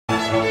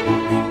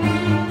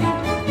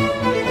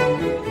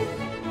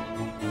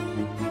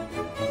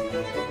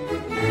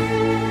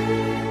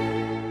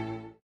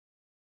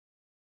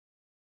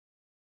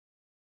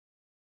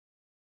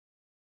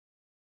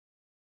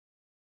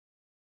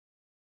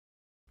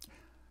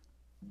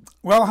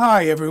Well,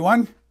 hi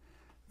everyone.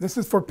 This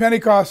is for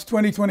Pentecost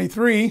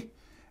 2023,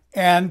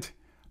 and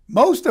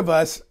most of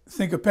us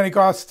think of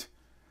Pentecost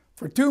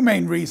for two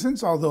main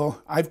reasons,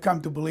 although I've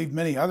come to believe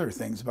many other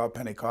things about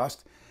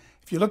Pentecost.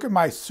 If you look at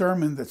my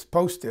sermon that's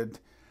posted,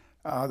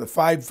 the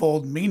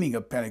fivefold meaning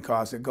of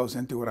Pentecost, it goes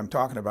into what I'm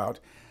talking about.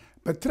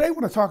 But today I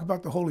want to talk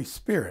about the Holy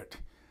Spirit.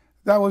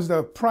 That was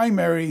the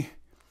primary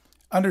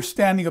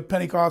understanding of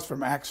Pentecost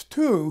from Acts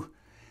 2,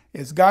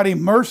 is God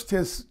immersed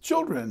his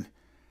children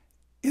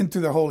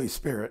into the Holy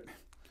Spirit.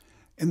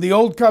 In the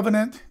Old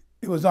Covenant,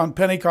 it was on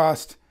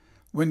Pentecost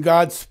when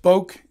God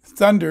spoke,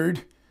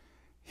 thundered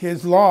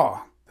his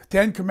law, the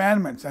Ten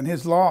Commandments and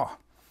his law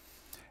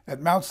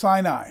at Mount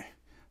Sinai.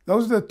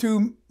 Those are the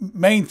two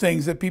main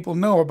things that people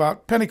know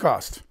about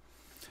Pentecost.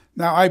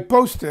 Now, I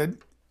posted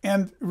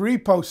and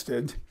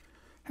reposted,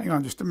 hang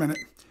on just a minute.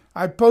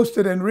 I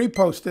posted and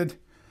reposted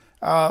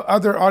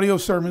other audio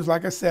sermons.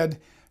 Like I said,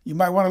 you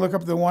might want to look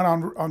up the one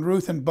on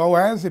Ruth and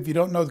Boaz if you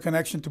don't know the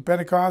connection to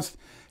Pentecost.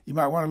 You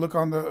might want to look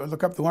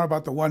up the one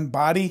about the one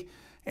body,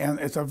 and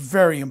it's a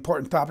very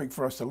important topic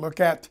for us to look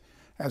at,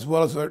 as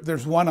well as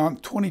there's one on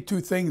 22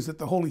 things that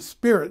the Holy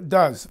Spirit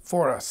does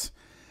for us.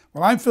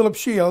 Well, I'm Philip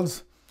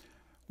Shields.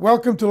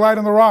 Welcome to Light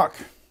on the Rock.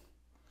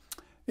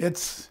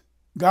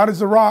 God is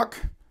the rock,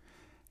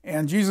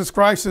 and Jesus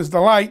Christ is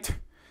the light.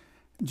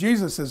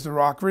 Jesus is the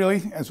rock,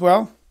 really, as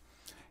well,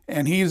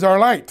 and he is our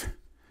light.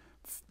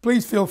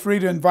 Please feel free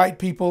to invite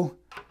people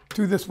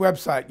to this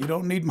website. You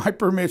don't need my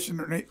permission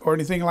or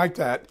anything like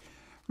that.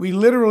 We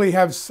literally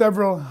have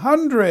several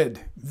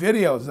hundred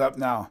videos up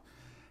now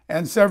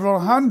and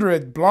several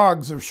hundred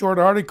blogs of short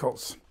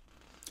articles.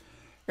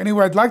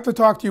 Anyway, I'd like to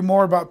talk to you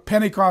more about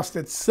Pentecost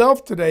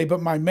itself today,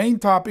 but my main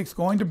topic is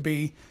going to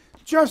be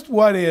just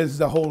what is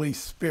the Holy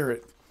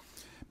Spirit.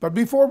 But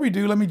before we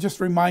do, let me just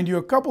remind you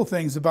a couple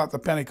things about the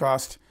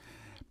Pentecost.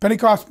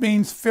 Pentecost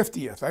means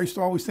 50th. I used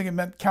to always think it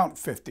meant count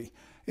 50.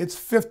 It's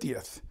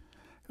 50th.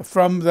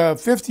 From the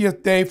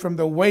 50th day from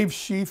the wave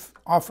sheaf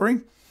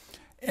offering,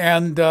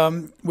 and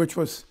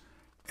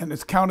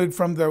it's counted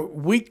from the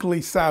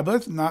weekly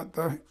Sabbath, not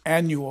the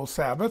annual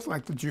Sabbath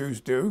like the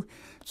Jews do.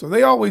 So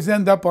they always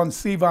end up on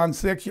Sivan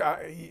 6.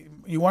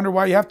 You wonder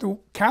why you have to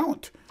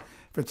count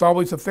if it's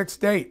always a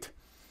fixed date.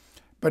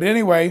 But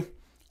anyway,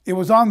 it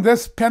was on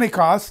this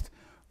Pentecost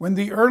when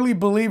the early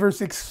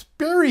believers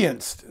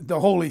experienced the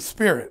Holy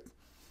Spirit.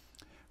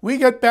 We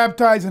get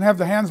baptized and have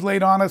the hands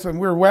laid on us and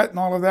we're wet and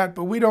all of that,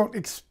 but we don't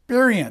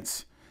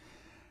experience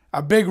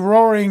a big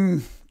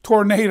roaring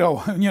tornado,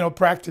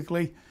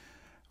 practically.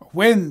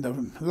 Wind,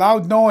 a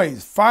loud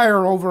noise,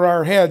 fire over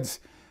our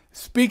heads,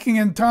 speaking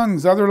in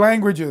tongues, other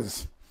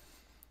languages.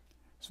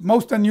 It's a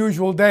most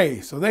unusual day.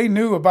 So they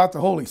knew about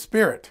the Holy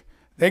Spirit.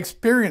 They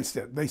experienced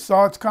it. They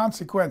saw its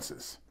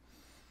consequences.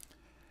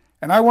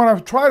 And I want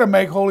to try to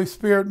make Holy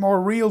Spirit more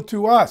real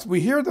to us.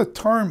 We hear the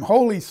term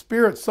Holy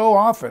Spirit so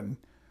often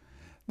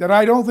that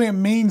I don't think it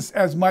means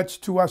as much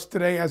to us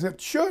today as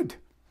it should.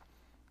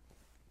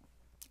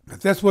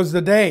 But this was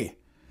the day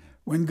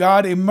when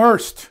God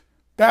immersed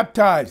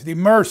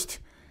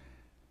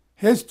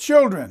his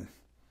children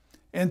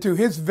into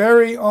his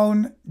very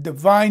own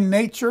divine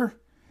nature,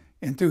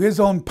 into his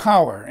own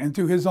power,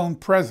 into his own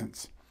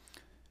presence.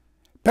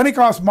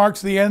 Pentecost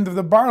marks the end of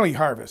the barley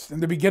harvest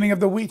and the beginning of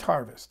the wheat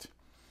harvest.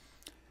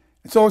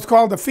 And so it's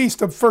called the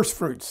Feast of First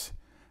Fruits.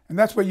 And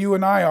that's what you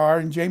and I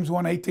are. In James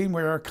 1:18,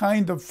 we're a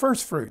kind of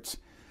first fruits.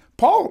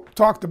 Paul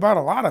talked about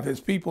a lot of his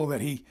people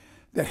that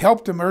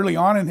helped him early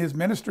on in his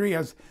ministry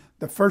as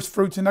the first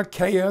fruits in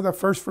Achaia, the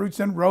first fruits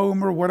in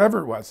Rome, or whatever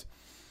it was.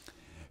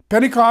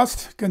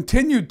 Pentecost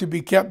continued to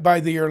be kept by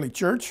the early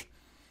church.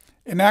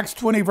 In Acts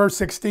 20, verse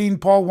 16,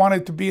 Paul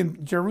wanted to be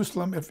in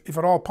Jerusalem, if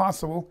at all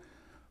possible,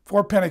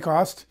 for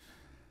Pentecost.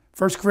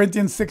 1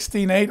 Corinthians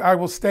 16:8, I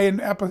will stay in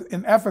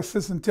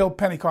Ephesus until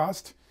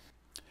Pentecost.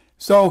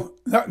 So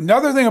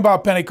another thing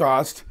about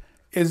Pentecost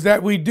is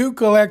that we do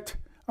collect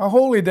a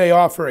holy day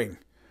offering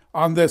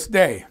on this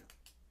day.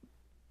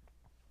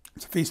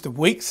 It's a Feast of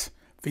Weeks,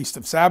 Feast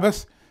of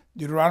Sabbath,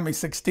 Deuteronomy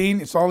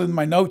 16. It's all in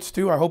my notes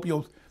too. I hope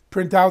you'll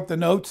print out the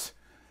notes.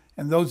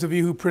 And those of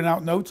you who print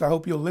out notes, I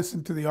hope you'll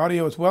listen to the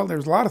audio as well.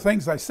 There's a lot of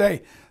things I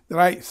say that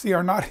I see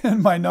are not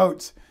in my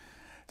notes.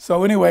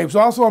 So anyway, it was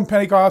also on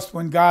Pentecost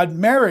when God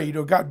married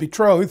or got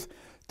betrothed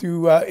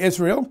to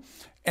Israel.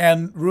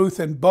 And Ruth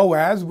and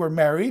Boaz were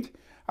married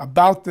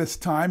about this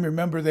time.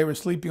 Remember, they were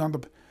sleeping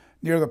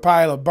near the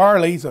pile of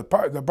barley. So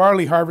the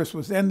barley harvest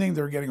was ending.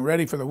 They were getting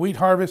ready for the wheat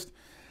harvest.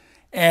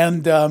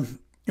 And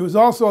it was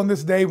also on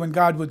this day when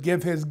God would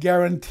give his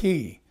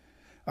guarantee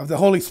of the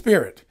Holy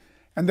Spirit.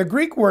 And the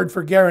Greek word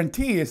for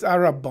guarantee is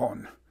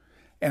arabon.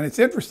 And it's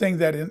interesting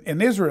that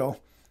in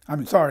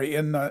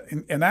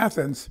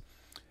Athens,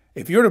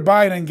 if you were to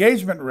buy an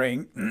engagement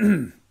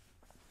ring,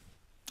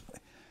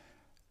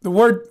 the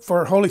word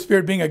for Holy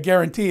Spirit being a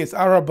guarantee is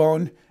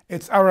arabon.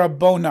 It's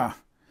arabona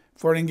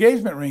for an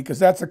engagement ring, because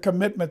that's a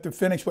commitment to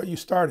finish what you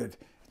started.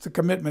 It's a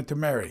commitment to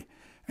marry.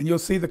 And you'll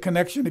see the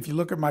connection if you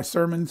look at my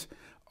sermons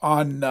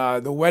on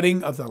the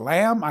wedding of the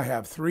Lamb. I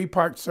have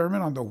 3-part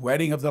sermon on the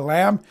wedding of the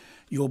Lamb.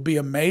 You'll be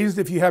amazed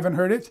if you haven't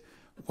heard it.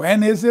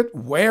 When is it?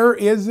 Where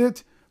is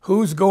it?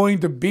 Who's going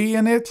to be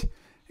in it?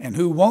 And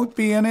who won't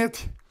be in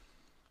it?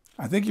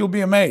 I think you'll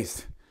be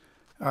amazed.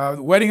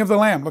 The wedding of the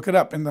Lamb. Look it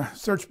up in the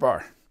search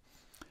bar.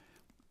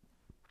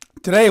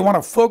 Today I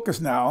want to focus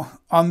now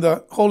on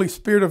the Holy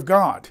Spirit of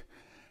God.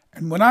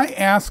 And when I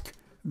ask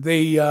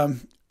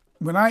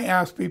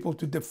people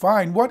to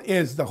define what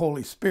is the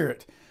Holy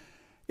Spirit,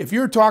 if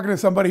you're talking to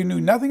somebody who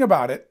knew nothing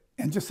about it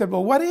and just said,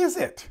 well, what is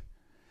it?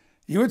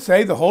 You would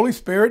say the Holy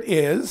Spirit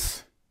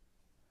is,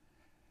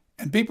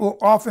 and people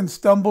often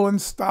stumble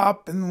and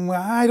stop, and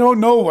well, I don't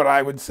know what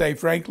I would say,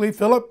 frankly,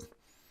 Philip.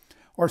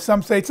 Or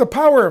some say it's the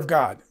power of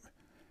God.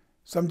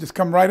 Some just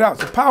come right out,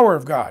 it's the power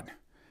of God.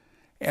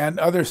 And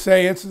others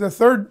say it's the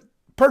third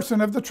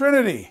person of the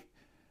Trinity.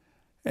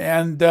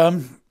 And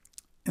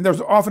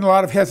there's often a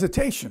lot of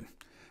hesitation.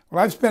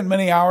 Well, I've spent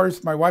many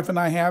hours, my wife and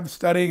I have,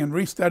 studying and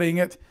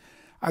restudying it.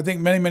 I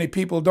think many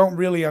people don't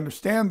really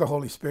understand the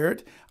Holy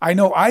Spirit. I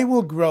know I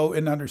will grow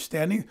in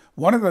understanding.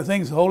 One of the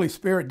things the Holy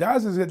Spirit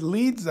does is it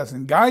leads us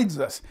and guides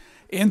us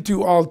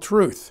into all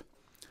truth.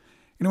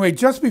 Anyway,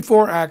 just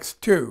before Acts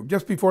 2,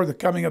 just before the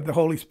coming of the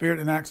Holy Spirit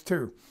in Acts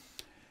 2,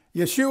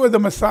 Yeshua the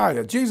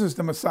Messiah, Jesus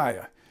the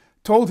Messiah,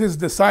 told his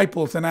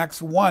disciples in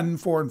Acts 1,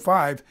 4, and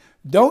 5,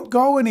 don't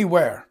go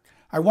anywhere.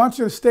 I want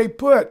you to stay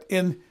put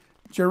in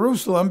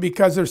Jerusalem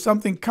because there's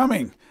something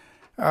coming.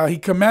 He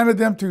commanded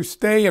them to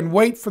stay and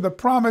wait for the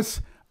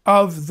promise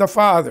of the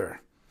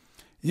Father.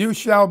 You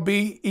shall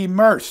be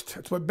immersed.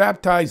 That's what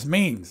baptized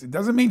means. It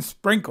doesn't mean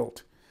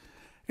sprinkled.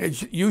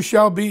 You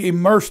shall be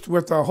immersed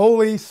with the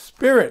Holy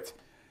Spirit.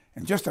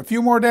 In just a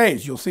few more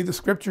days, you'll see the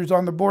scriptures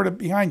on the board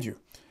behind you.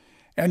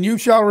 And you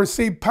shall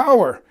receive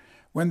power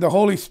when the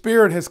Holy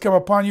Spirit has come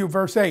upon you,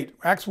 verse 8.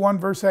 Acts 1,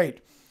 verse 8.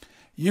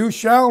 You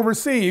shall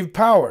receive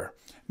power.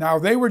 Now,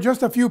 they were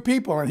just a few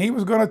people, and he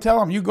was going to tell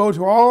them, you go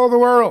to all the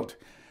world,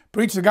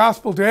 preach the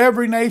gospel to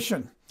every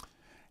nation.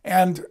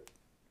 And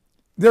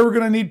they were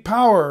going to need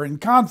power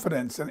and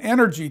confidence and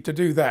energy to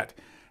do that.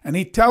 And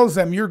he tells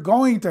them, you're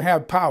going to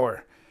have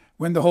power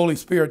when the Holy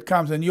Spirit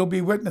comes, and you'll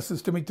be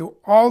witnesses to me to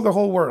all the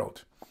whole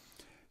world,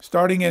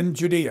 starting in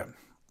Judea.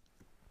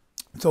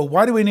 So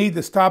why do we need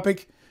this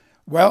topic?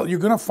 Well, you're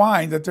going to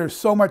find that there's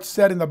so much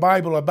said in the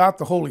Bible about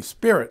the Holy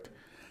Spirit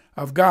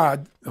of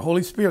God, the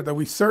Holy Spirit, that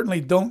we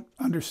certainly don't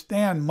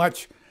understand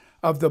much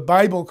of the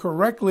Bible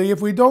correctly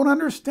if we don't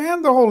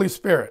understand the Holy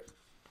Spirit.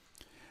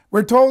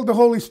 We're told the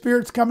Holy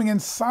Spirit's coming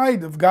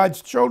inside of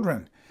God's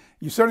children.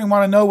 You certainly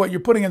want to know what you're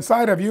putting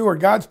inside of you or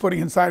God's putting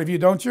inside of you,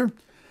 don't you?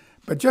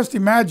 But just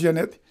imagine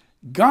it.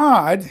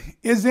 God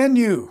is in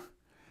you.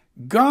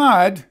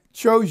 God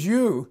chose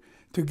you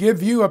to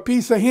give you a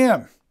piece of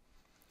him.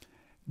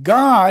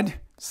 God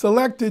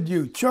selected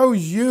you,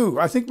 chose you.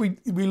 I think we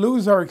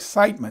lose our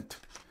excitement.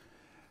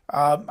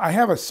 I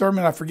have a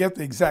sermon, I forget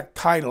the exact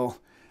title.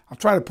 I'll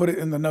try to put it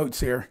in the notes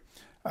here,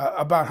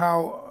 about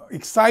how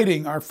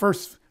exciting our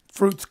first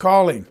fruits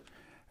calling.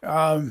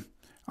 I'll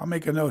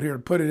make a note here to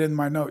put it in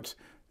my notes,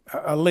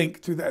 a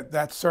link to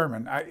that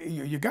sermon.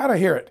 You got to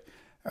hear it.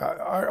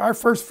 Our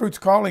first fruits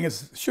calling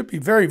should be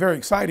very, very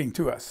exciting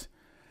to us.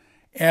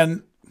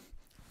 And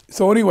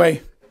so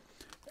anyway,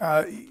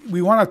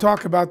 we want to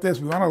talk about this.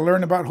 We want to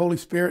learn about Holy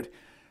Spirit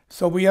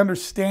so we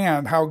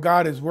understand how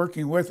God is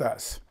working with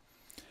us.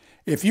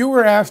 If you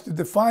were asked to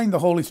define the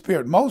Holy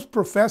Spirit, most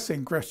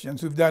professing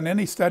Christians who've done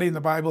any study in the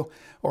Bible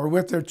or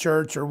with their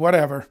church or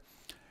whatever,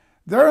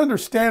 their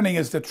understanding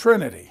is the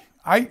Trinity.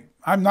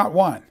 I'm not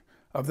one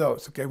of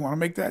those. Okay, I want to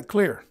make that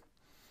clear.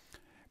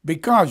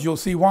 Because you'll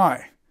see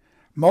why.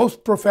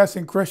 Most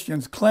professing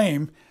Christians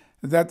claim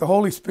that the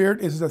Holy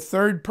Spirit is the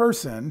third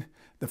person.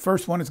 The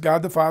first one is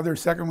God the Father, the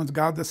second one is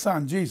God the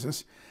Son,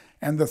 Jesus,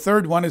 and the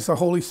third one is the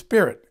Holy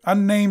Spirit,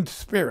 unnamed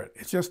spirit.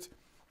 It just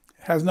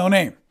has no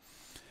name.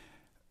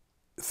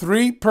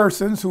 Three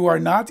persons who are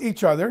not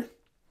each other.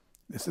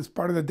 This is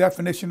part of the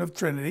definition of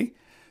Trinity.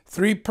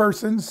 Three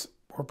persons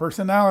or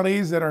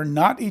personalities that are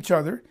not each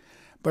other,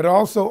 but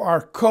also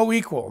are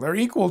co-equal. They're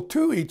equal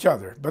to each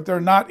other, but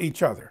they're not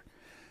each other.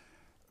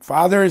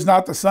 Father is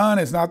not the Son,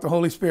 is not the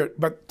Holy Spirit,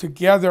 but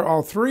together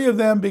all three of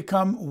them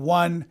become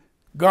one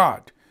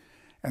God.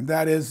 And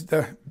that is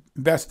the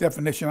best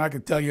definition I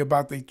could tell you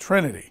about the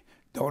Trinity.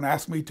 Don't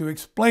ask me to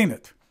explain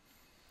it.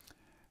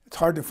 It's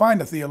hard to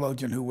find a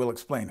theologian who will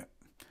explain it.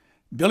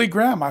 Billy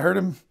Graham, I heard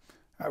him,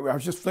 I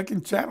was just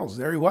flicking channels,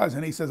 there he was,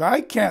 and he says,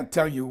 I can't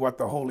tell you what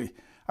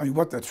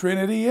what the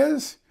Trinity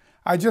is.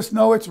 I just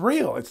know it's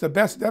real. It's the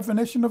best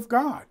definition of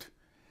God.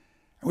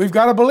 And we've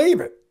got to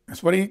believe it.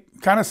 That's what he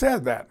kind of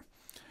said that.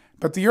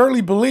 But the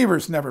early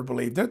believers never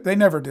believed it. They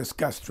never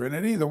discussed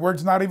Trinity. The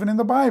word's not even in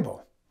the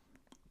Bible.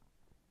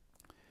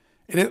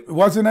 It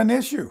wasn't an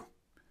issue.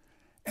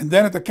 And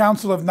then at the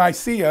Council of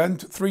Nicaea in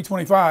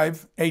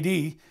 325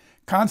 AD,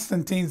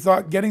 Constantine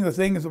thought getting the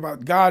things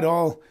about God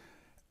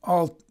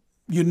all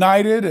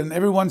united and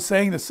everyone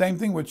saying the same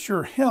thing would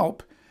sure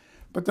help.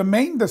 But the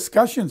main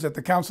discussions at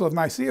the Council of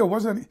Nicaea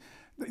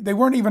they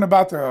weren't even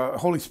about the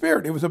Holy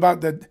Spirit. It was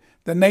about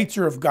the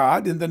nature of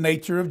God and the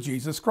nature of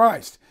Jesus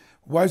Christ.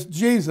 Was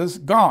Jesus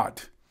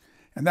God?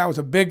 And that was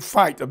a big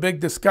fight, a big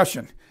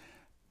discussion.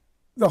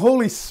 The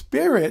Holy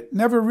Spirit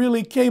never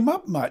really came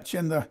up much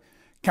in the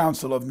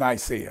Council of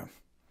Nicaea.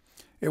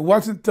 It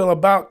wasn't until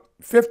about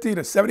 50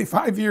 to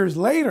 75 years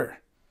later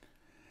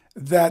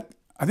that,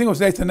 I think it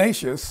was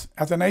Athanasius,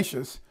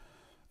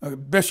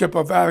 Bishop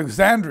of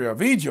Alexandria,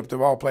 of Egypt,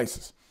 of all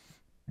places,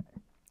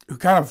 who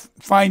kind of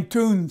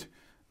fine-tuned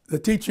the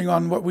teaching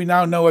on what we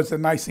now know as the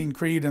Nicene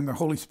Creed and the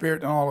Holy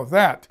Spirit and all of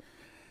that.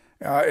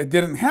 It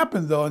didn't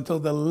happen, though, until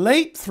the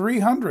late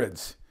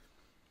 300s,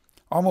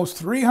 almost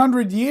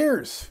 300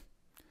 years,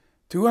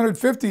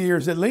 250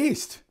 years at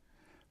least,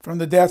 from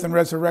the death and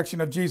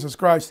resurrection of Jesus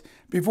Christ,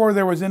 before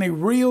there was any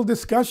real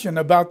discussion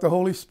about the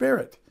Holy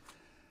Spirit.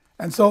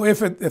 And so if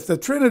the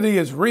Trinity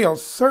is real,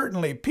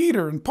 certainly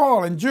Peter and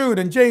Paul and Jude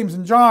and James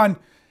and John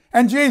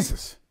and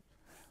Jesus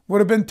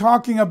would have been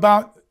talking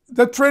about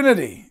the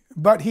Trinity,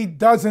 but he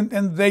doesn't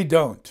and they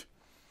don't.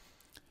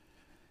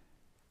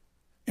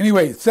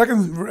 Anyway,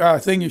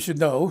 second thing you should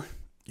know,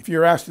 if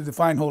you're asked to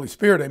define Holy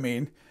Spirit, I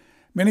mean,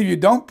 many of you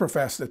don't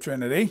profess the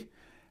Trinity,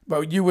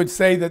 but you would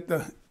say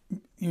that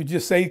you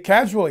just say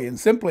casually and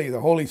simply, the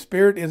Holy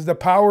Spirit is the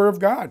power of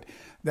God.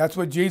 That's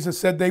what Jesus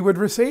said they would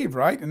receive,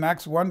 right? In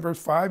Acts 1,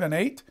 verse 5 and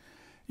 8,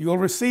 you will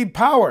receive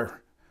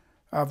power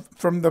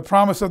from the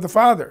promise of the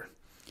Father.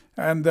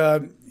 And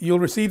you'll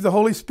receive the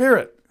Holy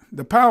Spirit,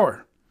 the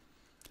power.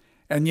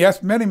 And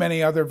yes, many,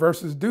 many other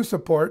verses do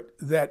support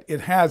that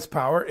it has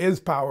power,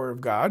 is power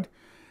of God.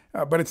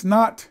 But it's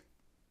not,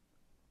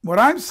 what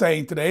I'm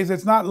saying today is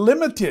it's not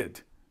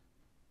limited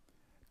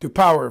to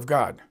power of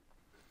God.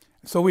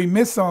 So we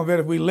miss some of it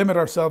if we limit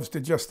ourselves to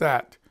just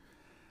that.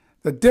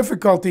 The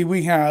difficulty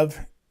we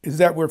have is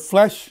that we're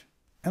flesh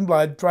and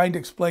blood trying to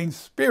explain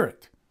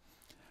spirit.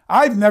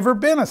 I've never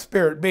been a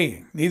spirit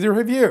being, neither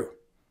have you.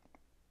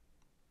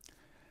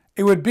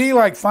 It would be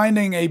like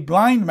finding a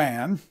blind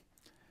man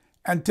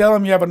and tell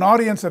him you have an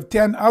audience of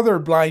 10 other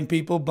blind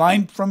people,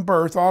 blind from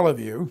birth, all of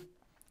you.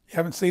 You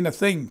haven't seen a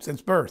thing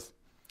since birth.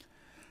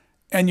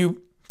 And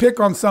you pick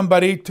on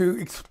somebody to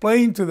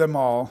explain to them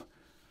all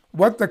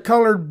what the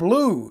color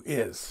blue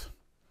is.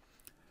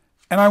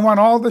 And I want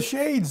all the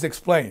shades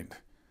explained.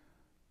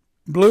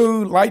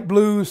 Blue, light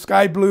blue,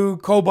 sky blue,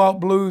 cobalt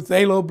blue,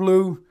 phthalo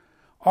blue,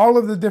 all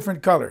of the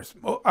different colors.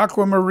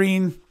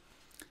 Aquamarine,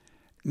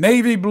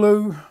 navy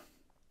blue.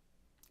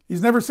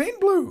 He's never seen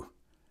blue.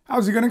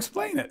 How's he going to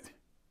explain it?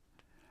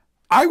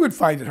 I would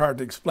find it hard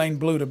to explain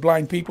blue to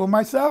blind people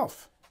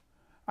myself.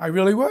 I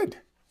really would.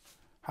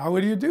 How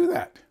would you do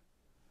that?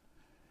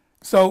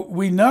 So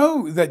we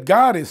know that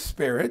God is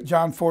spirit,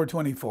 John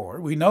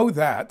 4:24. We know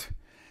that,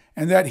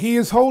 and that he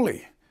is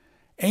holy.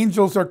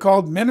 Angels are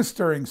called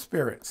ministering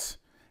spirits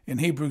in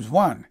Hebrews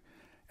 1.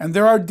 And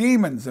there are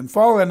demons and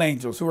fallen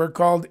angels who are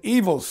called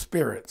evil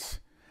spirits.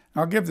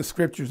 I'll give the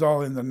scriptures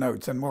all in the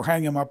notes, and we'll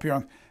hang them up here.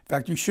 In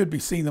fact, you should be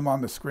seeing them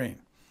on the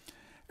screen.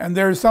 And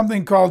there's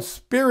something called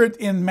spirit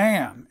in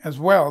man as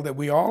well that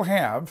we all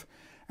have,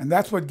 and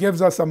that's what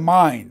gives us a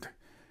mind.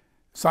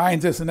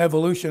 Scientists and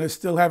evolutionists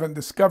still haven't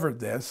discovered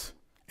this.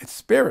 It's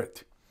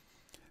spirit.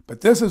 But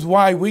this is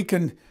why we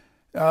can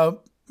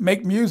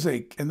make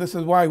music, and this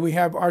is why we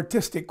have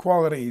artistic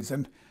qualities,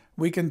 and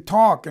we can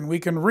talk, and we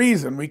can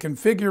reason, we can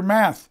figure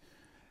math,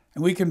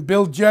 and we can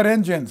build jet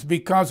engines,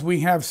 because we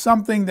have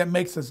something that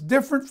makes us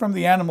different from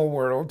the animal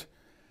world,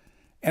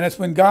 and it's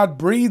when God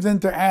breathed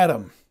into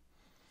Adam.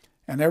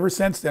 And ever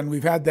since then,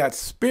 we've had that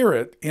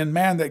spirit in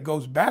man that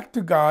goes back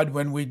to God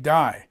when we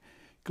die.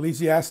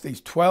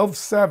 Ecclesiastes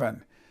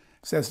 12:7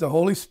 says the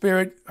Holy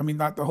Spirit,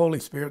 not the Holy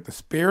Spirit, the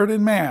Spirit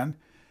in man,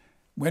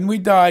 when we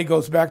die,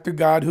 goes back to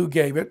God who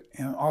gave it.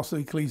 And also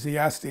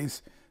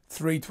Ecclesiastes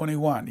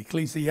 3:21.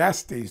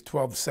 Ecclesiastes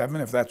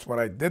 12:7, if that's what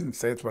I didn't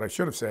say, it's what I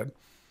should have said.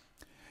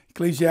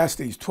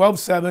 Ecclesiastes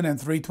 12:7 and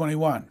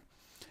 3:21.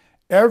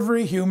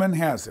 Every human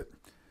has it.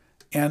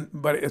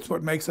 But it's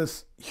what makes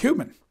us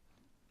human.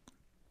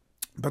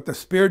 But the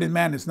Spirit in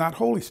man is not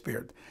Holy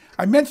Spirit.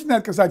 I mention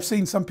that because I've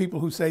seen some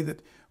people who say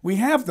that we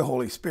have the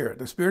Holy Spirit,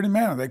 the Spirit in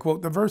man, and they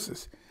quote the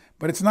verses.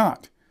 But it's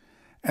not.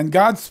 And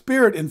God's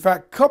Spirit, in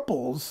fact,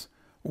 couples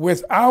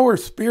with our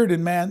spirit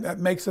in man that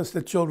makes us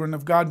the children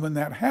of God when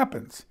that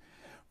happens.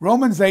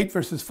 Romans 8,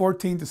 verses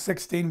 14 to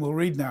 16, we'll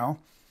read now.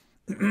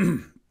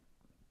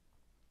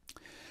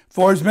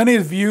 For as many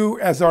of you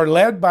as are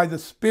led by the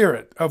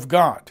Spirit of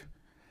God,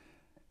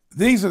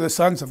 these are the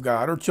sons of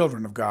God, or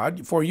children of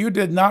God. For you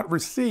did not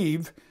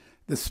receive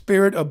the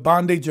spirit of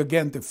bondage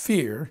again to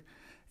fear.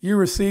 You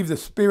received the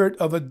spirit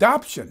of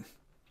adoption.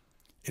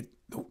 The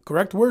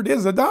correct word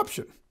is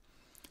adoption.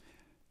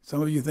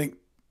 Some of you think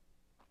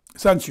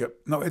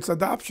sonship. No, it's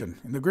adoption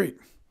in the Greek.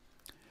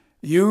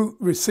 You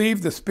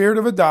received the spirit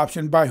of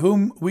adoption, by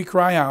whom we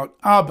cry out,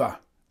 Abba,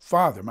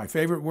 Father. My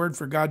favorite word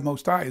for God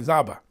Most High is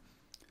Abba.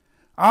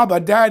 Abba,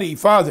 Daddy,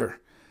 Father.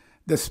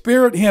 The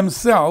Spirit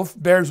himself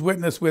bears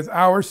witness with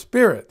our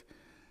spirit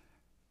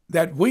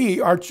that we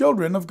are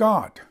children of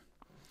God.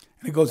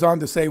 And it goes on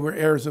to say we're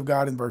heirs of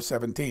God in verse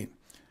 17.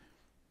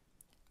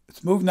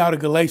 Let's move now to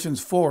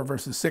Galatians 4,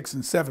 verses 6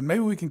 and 7.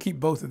 Maybe we can keep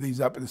both of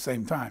these up at the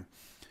same time.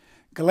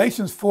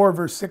 Galatians 4,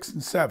 verse 6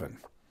 and 7.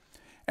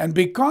 And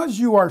because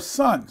you are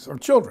sons or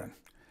children,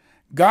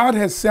 God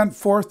has sent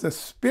forth the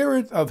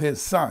Spirit of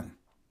his Son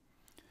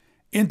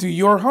into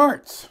your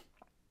hearts,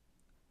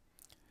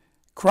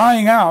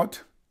 crying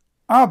out,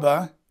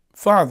 Abba,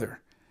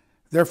 Father.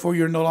 Therefore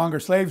you're no longer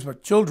slaves,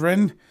 but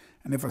children,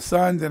 and if a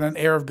son, then an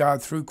heir of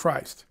God through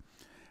Christ.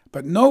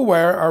 But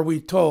nowhere are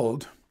we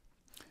told,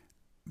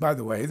 by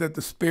the way, that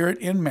the Spirit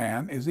in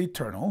man is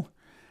eternal.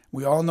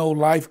 We all know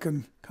life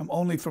can come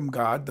only from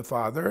God, the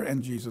Father,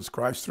 and Jesus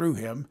Christ through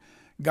him.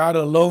 God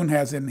alone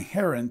has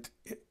inherent,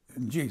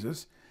 in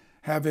Jesus,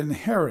 have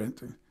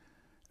inherent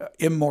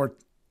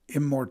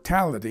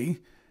immortality,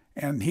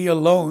 and he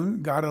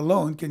alone, God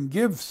alone, can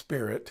give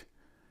spirit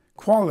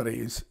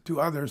qualities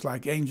to others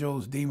like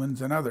angels,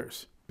 demons, and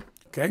others.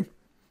 Okay?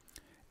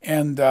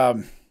 And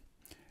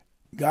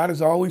God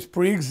has always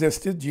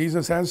pre-existed.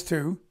 Jesus has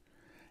too,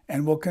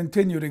 and will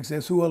continue to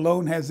exist, who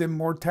alone has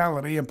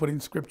immortality. I'm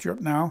putting scripture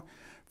up now.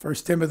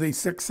 1 Timothy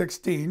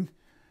 6:16.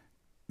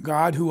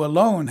 God who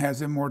alone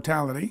has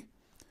immortality.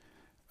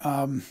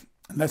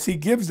 Unless he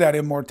gives that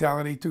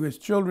immortality to his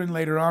children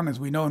later on, as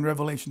we know in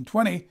Revelation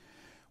 20,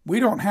 we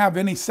don't have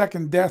any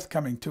second death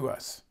coming to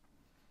us.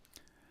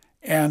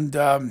 And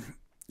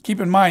keep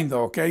in mind,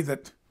 though, okay,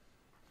 that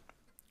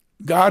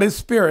God is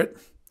spirit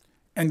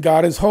and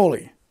God is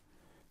holy.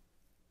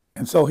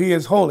 And so he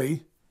is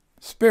Holy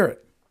Spirit.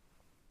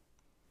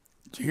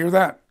 Did you hear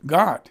that?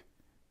 God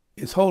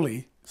is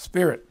Holy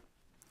Spirit.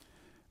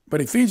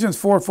 But Ephesians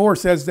 4:4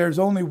 says there's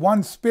only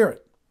one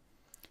Spirit.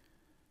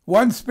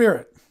 One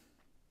Spirit.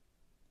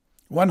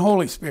 One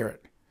Holy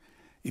Spirit.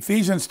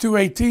 Ephesians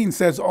 2:18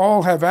 says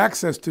all have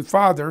access to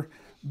Father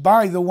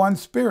by the one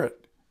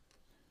Spirit.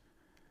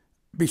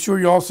 Be sure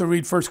you also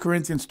read 1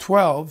 Corinthians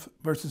 12,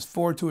 verses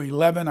 4 to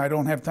 11. I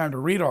don't have time to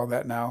read all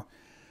that now,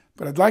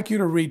 but I'd like you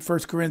to read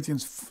 1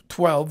 Corinthians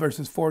 12,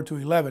 verses 4 to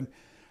 11,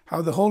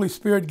 how the Holy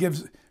Spirit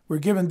gives, we're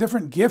given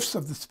different gifts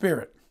of the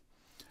Spirit.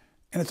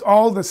 And it's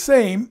all the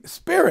same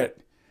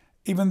Spirit,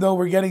 even though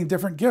we're getting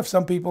different gifts.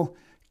 Some people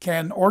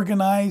can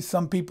organize.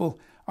 Some people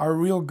are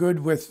real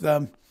good with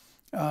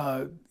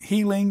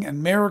healing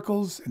and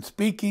miracles and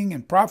speaking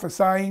and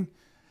prophesying.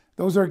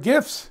 Those are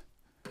gifts.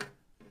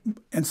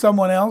 And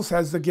someone else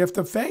has the gift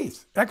of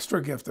faith,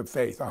 extra gift of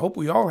faith. I hope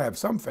we all have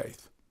some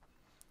faith.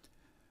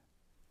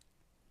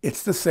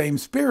 It's the same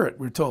Spirit,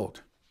 we're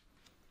told.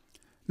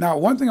 Now,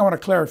 one thing I want to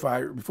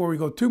clarify before we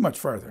go too much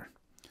further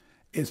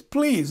is,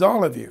 please,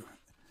 all of you,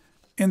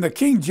 in the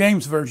King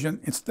James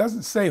Version, it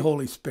doesn't say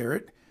Holy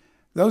Spirit.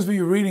 Those of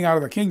you reading out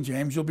of the King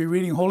James, you'll be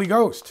reading Holy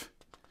Ghost.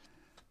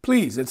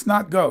 Please, it's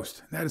not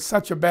ghost. That is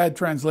such a bad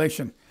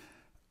translation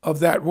of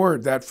that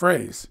word, that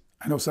phrase.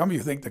 I know some of you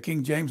think the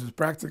King James is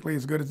practically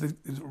as good as the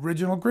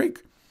original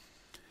Greek.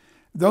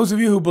 Those of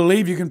you who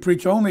believe you can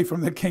preach only from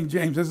the King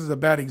James, this is a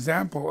bad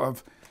example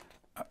of,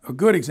 a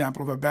good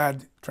example of a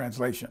bad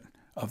translation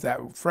of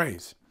that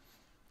phrase.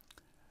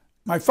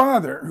 My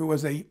father, who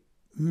was a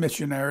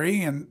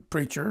missionary and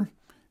preacher,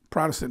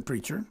 Protestant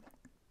preacher,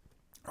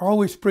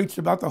 always preached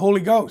about the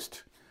Holy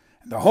Ghost.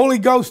 And the Holy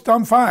Ghost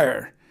on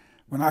fire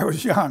when I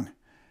was young.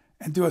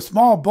 And to a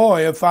small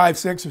boy of 5,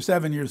 6, or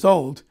 7 years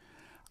old,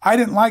 I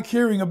didn't like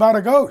hearing about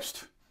a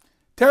ghost.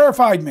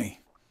 Terrified me.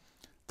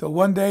 Till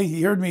one day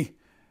he heard me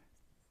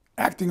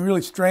acting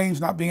really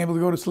strange, not being able to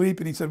go to sleep,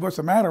 and he said, "What's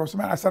the matter? What's the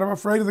matter?" I said, "I'm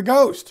afraid of the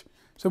ghost."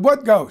 He said,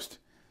 "What ghost?"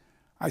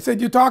 I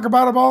said, "You talk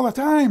about him all the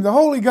time, the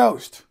Holy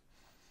Ghost."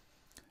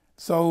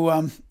 So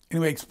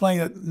anyway, explained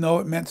that no,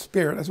 it meant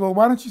spirit. I said, "Well,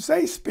 why don't you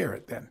say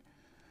spirit then?"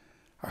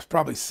 I was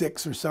probably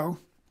 6 or so.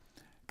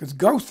 Because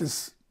ghost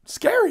is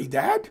scary,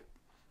 Dad.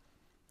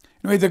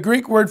 Anyway, the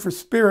Greek word for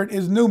spirit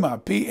is pneuma,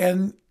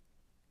 P-N-E-U-M-A,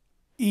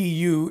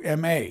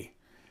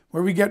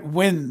 where we get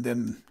wind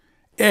and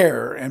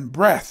air and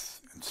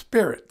breath and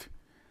spirit.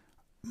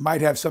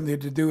 Might have something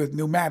to do with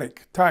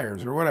pneumatic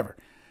tires or whatever.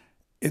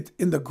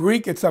 In the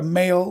Greek, it's a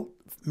male,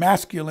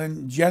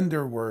 masculine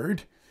gender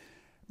word.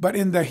 But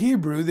in the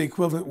Hebrew, the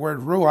equivalent word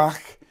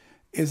ruach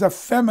is a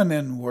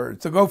feminine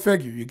word. So go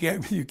figure. You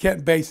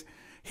can't base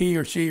he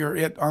or she or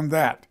it on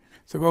that.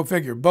 So go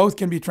figure. Both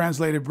can be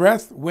translated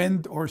breath,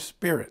 wind, or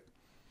spirit.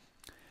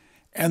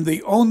 And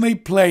the only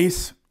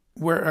place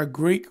where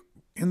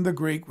in the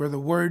Greek where the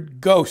word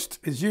ghost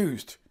is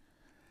used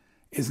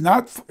is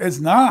not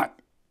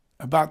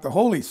about the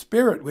Holy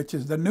Spirit, which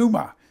is the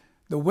pneuma,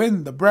 the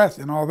wind, the breath,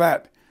 and all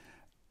that.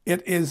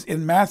 It is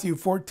in Matthew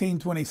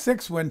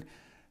 14:26 when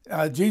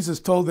Jesus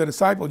told the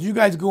disciples, "You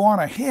guys go on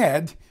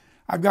ahead.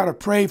 I've got to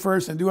pray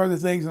first and do other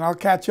things, and I'll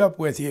catch up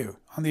with you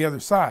on the other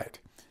side."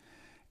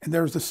 And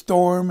there was a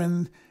storm,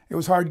 and it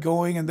was hard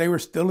going, and they were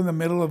still in the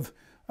middle of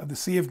the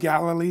Sea of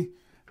Galilee,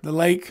 the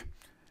lake.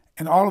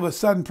 And all of a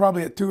sudden,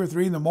 probably at 2 or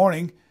 3 in the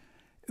morning,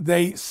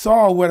 they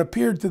saw what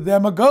appeared to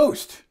them a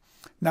ghost.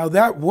 Now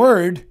that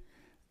word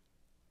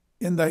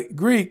in the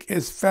Greek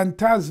is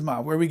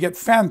phantasma, where we get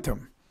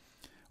phantom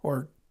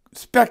or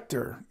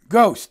specter,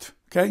 ghost,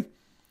 okay?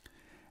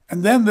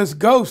 And then this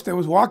ghost that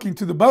was walking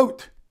to the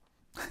boat,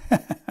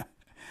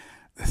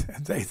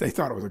 They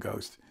thought it was a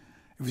ghost.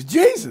 It was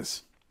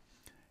Jesus.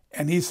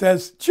 And he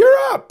says, cheer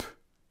up.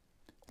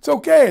 It's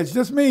okay. It's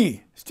just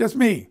me. It's just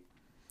me.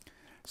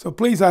 So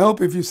please, I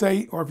hope if you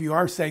say, or if you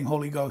are saying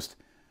Holy Ghost,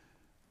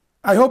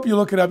 I hope you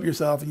look it up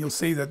yourself and you'll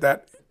see that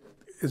that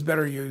is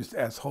better used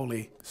as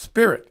Holy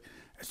Spirit.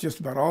 It's just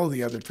about all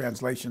the other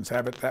translations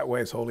have it that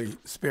way as Holy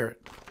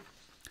Spirit.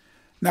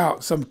 Now,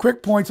 some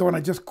quick points. I want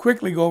to just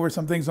quickly go over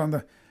some things on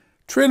the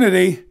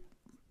Trinity.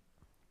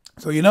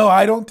 So you know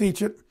I don't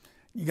teach it.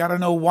 You got to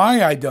know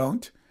why I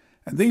don't.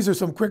 And these are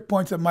some quick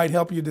points that might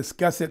help you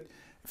discuss it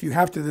if you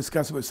have to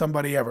discuss it with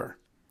somebody ever.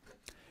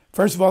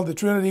 First of all, the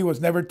Trinity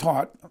was never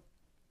taught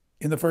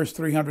in the first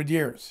 300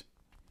 years.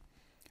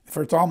 The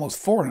first almost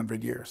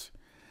 400 years.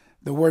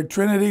 The word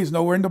Trinity is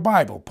nowhere in the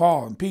Bible.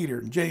 Paul and Peter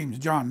and James,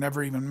 John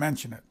never even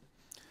mention it.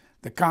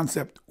 The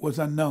concept was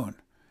unknown.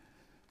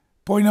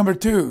 Point number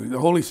 2, the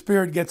Holy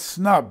Spirit gets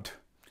snubbed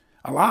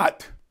a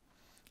lot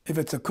if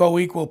it's a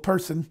co-equal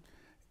person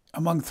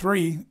among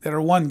three that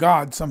are one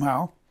God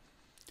somehow.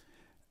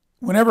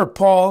 Whenever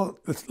Paul,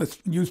 let's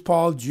use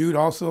Paul, Jude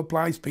also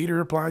applies,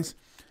 Peter applies.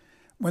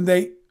 When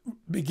they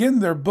begin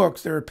their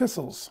books, their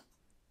epistles,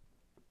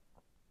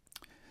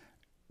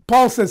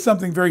 Paul says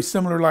something very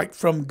similar like,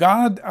 from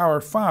God our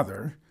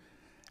Father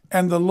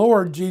and the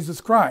Lord Jesus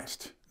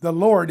Christ. The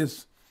Lord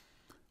is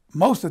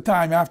most of the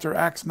time after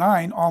Acts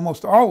 9,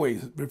 almost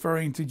always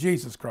referring to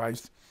Jesus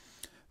Christ,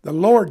 the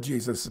Lord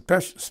Jesus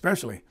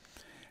especially,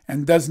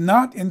 and does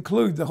not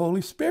include the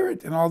Holy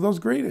Spirit in all those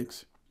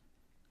greetings.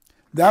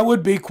 That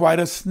would be quite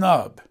a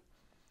snub.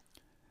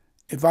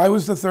 If I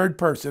was the third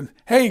person,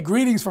 hey,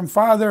 greetings from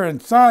Father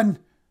and Son,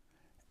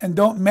 and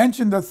don't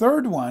mention the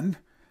third one,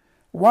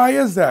 why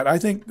is that? I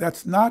think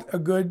that's not a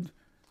good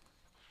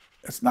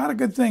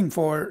thing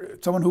for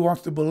someone who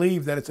wants to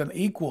believe that it's an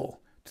equal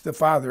to the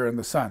Father and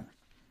the Son.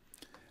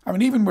 I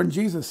mean, even when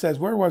Jesus says,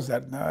 where was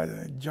that?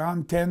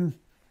 John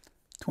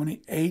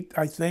 10:28,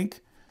 I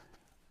think.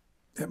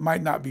 It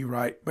might not be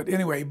right. But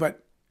anyway,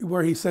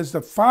 where he says,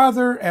 the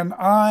Father and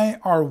I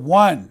are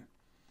one.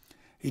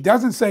 He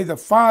doesn't say the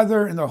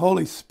Father and the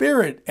Holy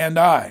Spirit and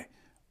I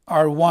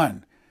are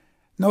one.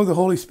 No, the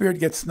Holy Spirit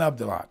gets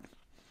snubbed a lot.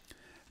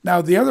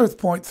 Now, the other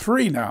point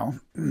 3 now,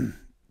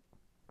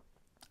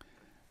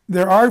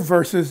 there are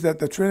verses that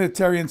the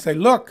Trinitarians say,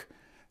 look,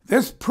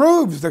 this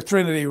proves the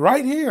Trinity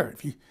right here.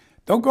 If you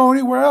don't go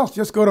anywhere else,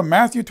 just go to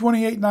Matthew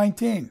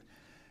 28:19.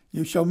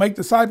 You shall make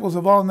disciples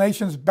of all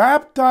nations,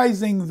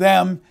 baptizing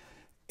them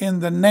in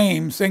the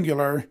name,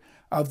 singular,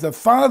 of the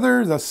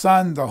Father, the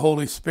Son, the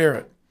Holy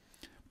Spirit.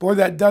 Boy,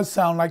 that does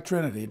sound like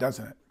Trinity,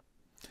 doesn't it?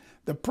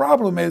 The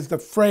problem is the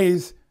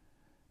phrase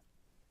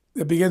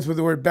that begins with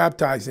the word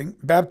baptizing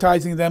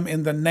them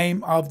in the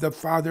name of the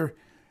Father,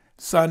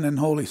 Son, and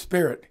Holy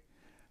Spirit.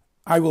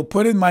 I will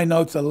put in my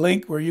notes a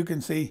link where you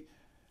can see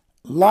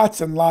lots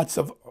and lots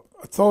of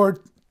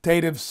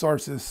authoritative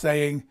sources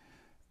saying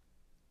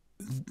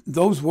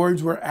those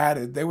words were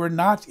added. They were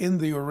not in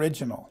the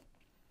original.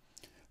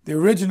 The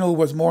original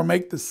was more,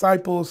 make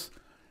disciples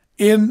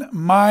in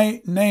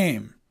my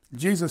name.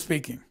 Jesus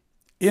speaking,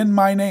 in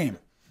my name.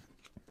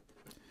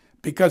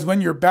 Because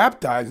when you're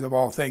baptized, of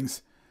all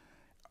things,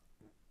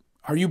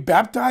 are you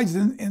baptized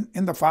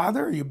in the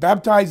Father? Are you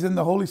baptized in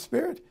the Holy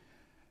Spirit?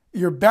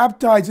 You're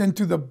baptized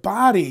into the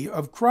body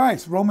of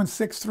Christ. Romans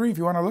 6:3, if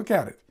you want to look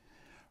at it.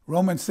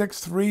 Romans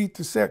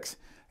 6:3-6.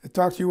 It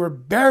talks you were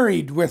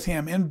buried with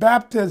him in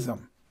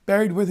baptism.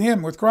 Buried with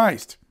him, with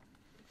Christ.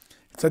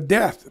 It's a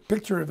death, a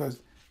picture of a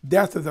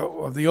death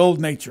of the old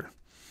nature.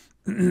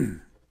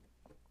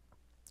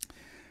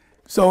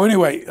 So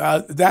anyway,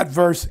 that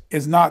verse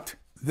is not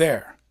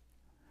there.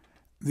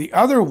 The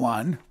other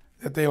one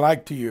that they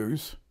like to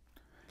use,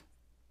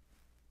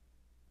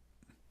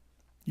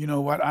 you know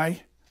what,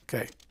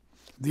 okay.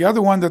 The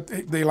other one that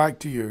they like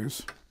to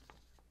use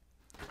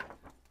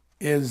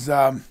is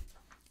 1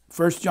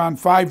 John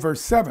 5,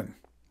 verse 7.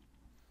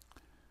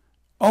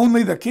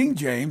 Only the King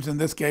James, in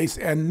this case,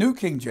 and New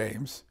King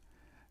James,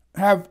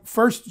 have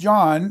 1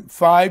 John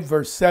 5,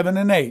 verse 7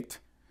 and 8,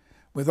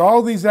 with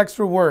all these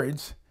extra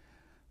words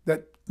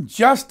that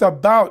just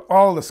about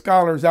all the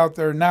scholars out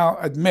there now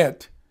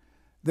admit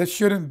this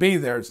shouldn't be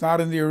there. It's not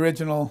in the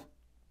original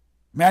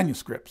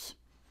manuscripts.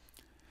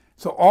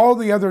 So all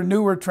the other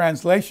newer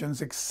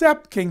translations,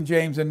 except King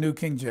James and New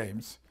King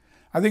James,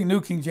 I think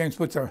New King James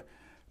puts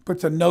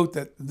a note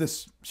that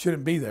this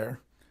shouldn't be there,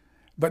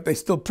 but they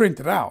still print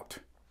it out.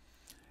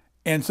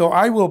 And so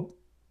I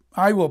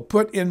will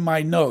put in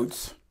my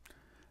notes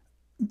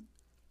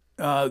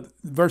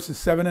verses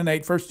 7 and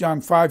 8, 1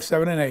 John 5,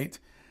 7 and 8,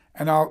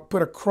 and I'll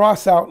put a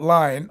cross-out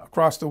line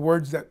across the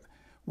words that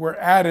were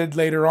added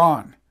later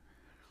on.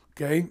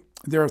 Okay?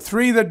 There are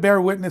 3 that bear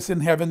witness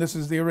in heaven. This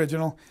is the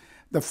original.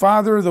 The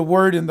Father, the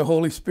Word, and the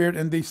Holy Spirit,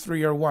 and these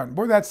 3 are one.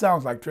 Boy, that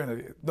sounds like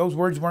Trinity. Those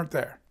words weren't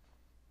there.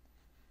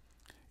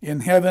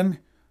 In heaven,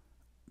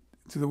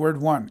 to the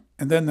word one.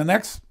 And then the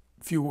next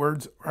few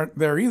words aren't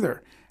there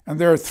either. And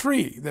there are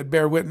 3 that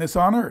bear witness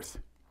on earth.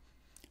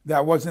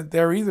 That wasn't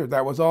there either.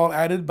 That was all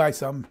added by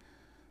some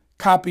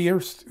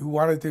copyists who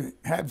wanted to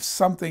have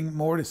something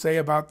more to say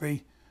about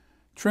the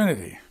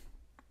Trinity.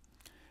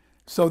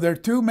 So there are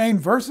two main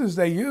verses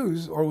they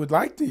use, or would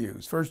like to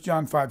use, 1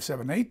 John 5,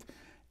 7, 8,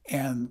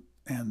 and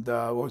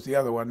what was the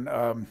other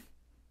one?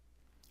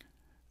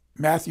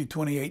 Matthew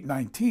 28,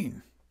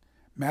 19.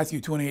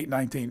 Matthew 28,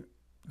 19.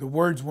 The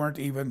words weren't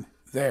even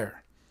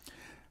there.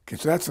 Okay,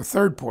 so that's the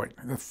third point.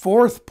 The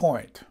fourth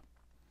point,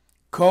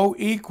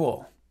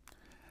 co-equal.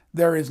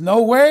 There is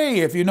no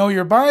way, if you know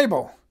your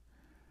Bible,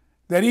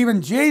 that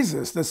even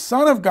Jesus, the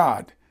Son of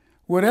God,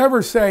 would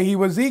ever say he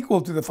was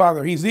equal to the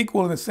Father. He's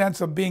equal in the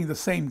sense of being the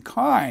same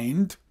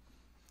kind,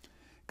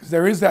 because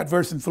there is that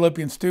verse in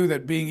Philippians 2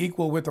 that being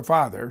equal with the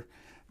Father,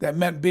 that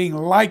meant being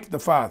like the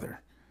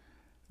Father,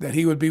 that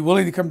he would be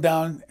willing to come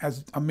down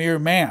as a mere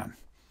man.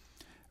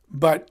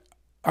 But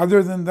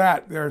other than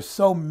that, there are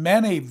so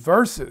many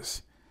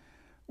verses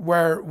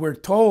where we're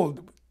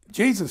told,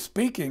 Jesus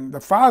speaking, the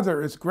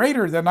Father is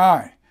greater than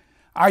I.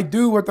 I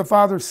do what the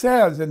Father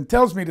says and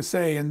tells me to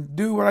say, and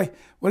do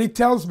what he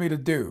tells me to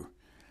do.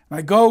 And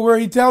I go where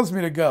he tells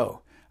me to go.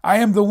 I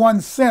am the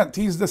one sent.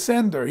 He's the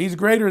sender. He's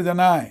greater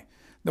than I.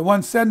 The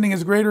one sending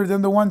is greater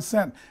than the one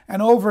sent.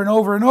 And over and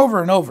over and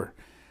over and over.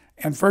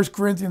 And 1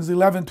 Corinthians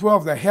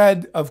 11:12, the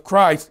head of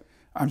Christ,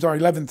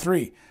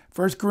 11:3.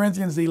 1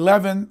 Corinthians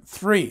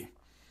 11:3,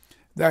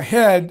 the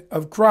head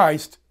of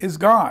Christ is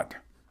God.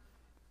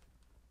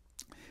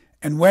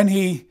 And when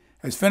he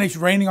has finished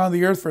reigning on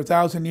the earth for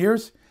 1,000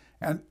 years,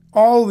 and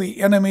all the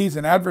enemies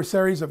and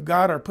adversaries of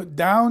God are put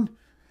down,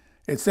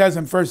 it says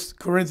in 1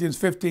 Corinthians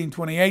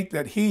 15:28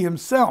 that he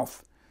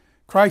himself,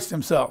 Christ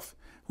himself,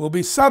 will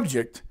be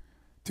subject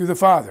to the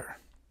Father.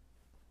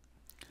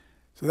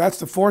 So that's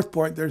the fourth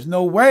point. There's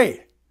no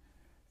way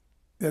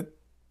that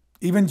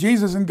even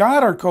Jesus and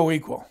God are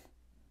co-equal.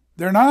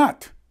 They're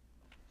not.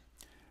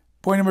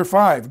 Point number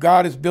 5,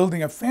 God is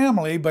building a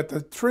family, but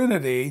the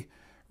Trinity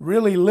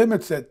really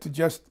limits it to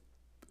just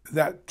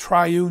that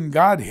triune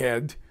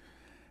Godhead.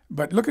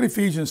 But look at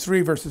Ephesians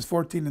 3, verses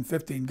 14 and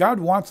 15. God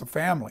wants a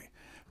family.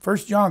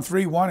 1 John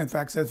 3:1, in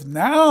fact, says,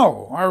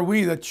 now are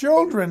we the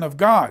children of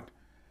God.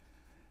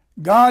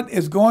 God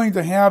is going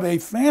to have a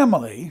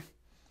family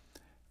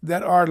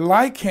that are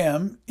like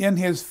him in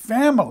his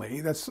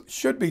family. That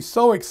should be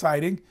so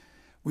exciting.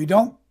 We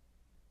don't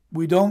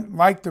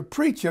like to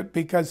preach it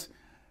because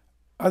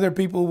other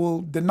people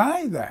will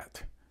deny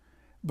that.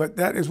 But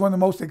that is one of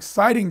the most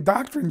exciting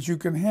doctrines you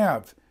can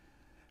have.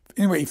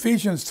 Anyway,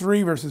 Ephesians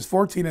 3, verses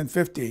 14 and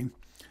 15.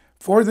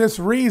 For this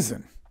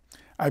reason,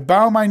 I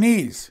bow my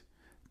knees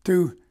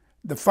to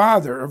the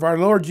Father of our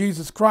Lord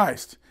Jesus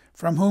Christ,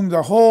 from whom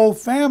the whole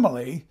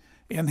family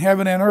in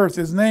heaven and earth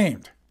is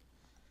named.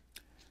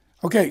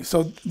 Okay,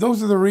 so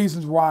those are the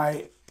reasons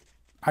why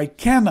I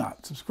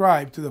cannot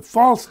subscribe to the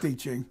false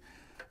teaching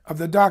of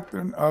the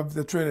doctrine of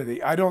the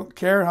Trinity. I don't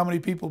care how many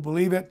people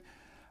believe it.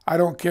 I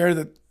don't care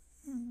that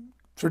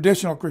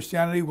traditional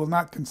Christianity will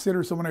not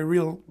consider someone a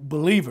real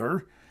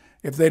believer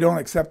if they don't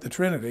accept the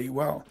Trinity.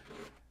 Well,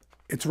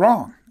 it's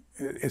wrong.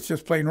 It's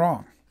just plain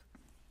wrong.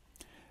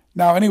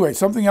 Now, anyway,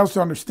 something else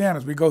to understand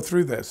as we go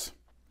through this.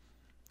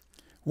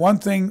 One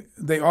thing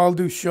they all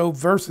do show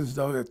verses,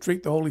 though, that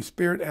treat the Holy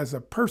Spirit as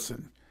a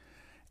person.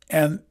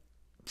 And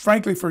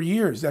frankly, for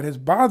years, that has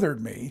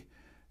bothered me,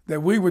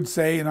 that we would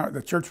say in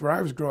the church where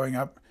I was growing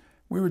up,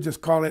 we would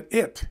just call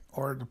it,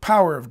 or the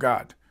power of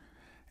God,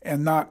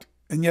 and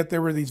yet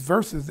there were these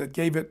verses that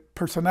gave it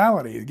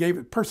personality, it gave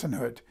it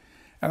personhood.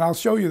 And I'll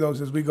show you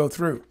those as we go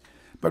through.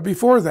 But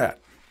before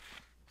that,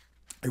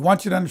 I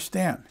want you to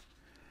understand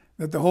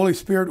that the Holy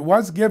Spirit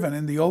was given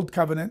in the Old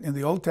Covenant, in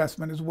the Old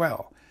Testament as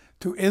well,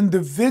 to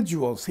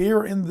individuals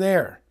here and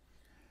there.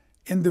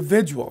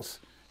 Individuals.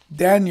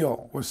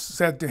 Daniel was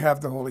said to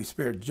have the Holy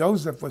Spirit.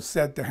 Joseph was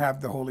said to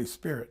have the Holy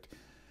Spirit.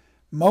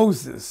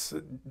 Moses,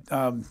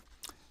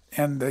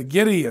 and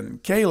Gideon,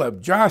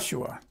 Caleb,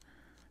 Joshua,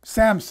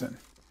 Samson.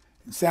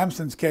 In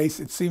Samson's case,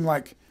 it seemed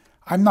like,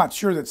 I'm not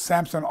sure that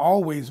Samson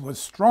always was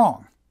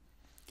strong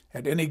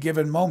at any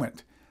given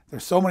moment.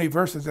 There's so many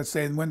verses that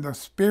say, when the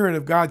Spirit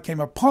of God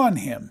came upon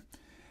him,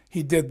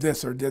 he did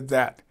this or did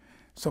that.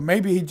 So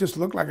maybe he just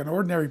looked like an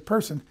ordinary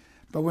person,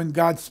 but when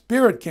God's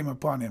Spirit came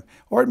upon him,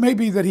 or it may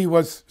be that he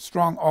was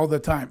strong all the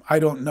time. I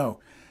don't know.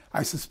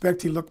 I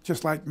suspect he looked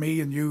just like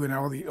me and you and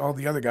all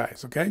the other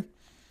guys, okay?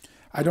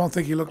 I don't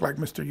think he looked like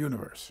Mr.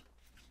 Universe.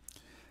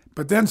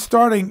 But then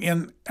starting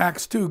in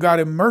Acts 2, God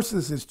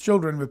immerses his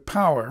children with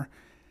power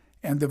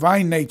and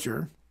divine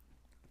nature,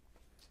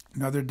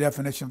 another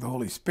definition of the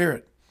Holy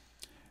Spirit.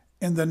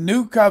 In the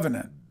new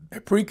covenant, a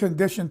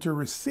precondition to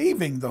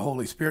receiving the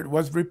Holy Spirit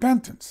was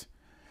repentance.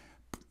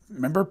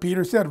 Remember,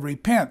 Peter said,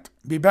 repent,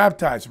 be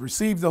baptized,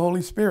 receive the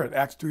Holy Spirit,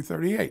 Acts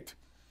 2:38.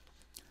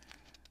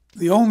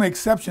 The only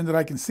exception that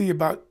I can see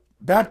about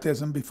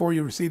baptism before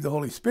you receive the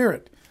Holy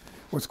Spirit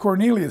was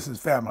Cornelius'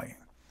 family.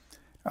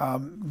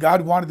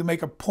 God wanted to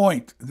make a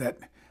point that,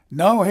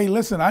 no, hey,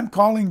 listen, I'm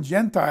calling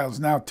Gentiles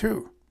now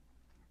too.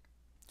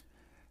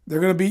 They're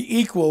going to be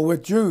equal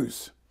with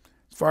Jews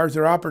as far as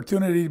their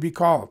opportunity to be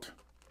called.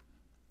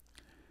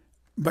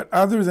 But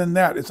other than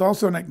that, it's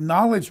also an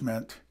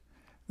acknowledgement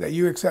that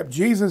you accept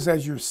Jesus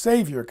as your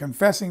Savior,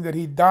 confessing that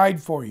he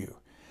died for you,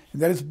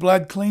 and that his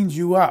blood cleans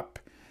you up.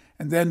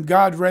 And then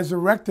God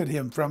resurrected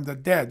him from the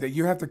dead, that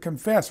you have to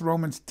confess.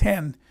 Romans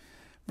 10,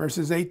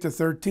 verses 8 to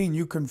 13.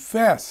 You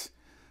confess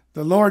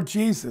the Lord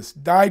Jesus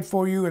died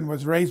for you and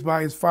was raised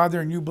by his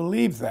Father, and you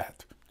believe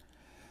that.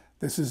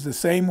 This is the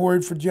same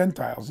word for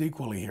Gentiles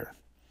equally here.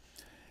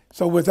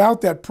 So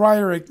without that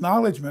prior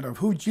acknowledgement of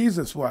who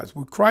Jesus was,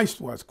 who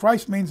Christ was,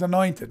 Christ means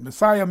anointed.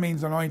 Messiah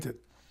means anointed.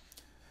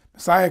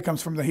 Messiah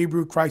comes from the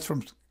Hebrew, Christ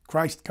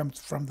comes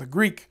from the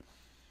Greek.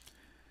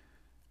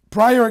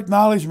 Prior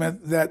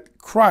acknowledgement that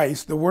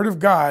Christ, the Word of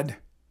God,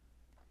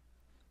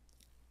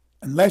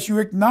 unless you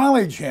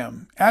acknowledge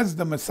him as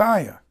the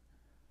Messiah,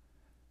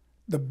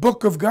 the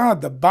book of God,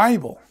 the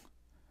Bible,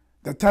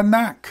 the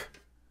Tanakh,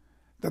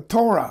 the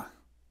Torah,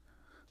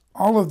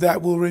 all of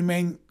that will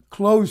remain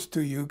closed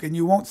to you, and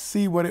you won't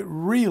see what it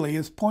really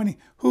is pointing,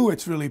 who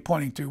it's really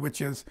pointing to, which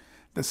is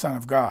the Son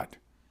of God.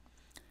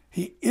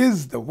 He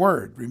is the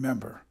Word,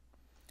 remember.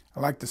 I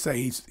like to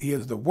say he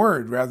is the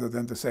Word rather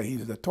than to say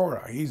he's the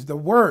Torah. He's the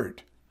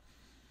Word.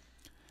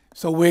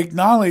 So we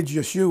acknowledge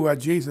Yeshua,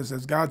 Jesus,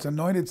 as God's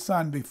anointed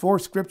Son before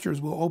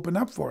Scriptures will open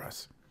up for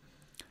us.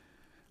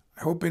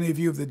 I hope any of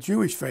you of the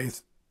Jewish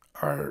faith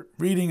are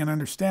reading and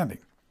understanding.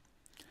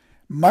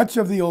 Much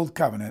of the Old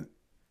Covenant,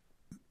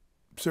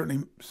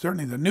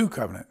 certainly the New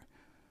Covenant,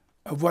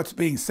 of what's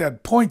being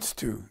said points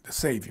to the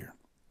Savior.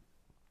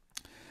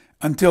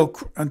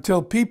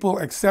 Until people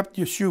accept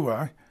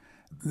Yeshua,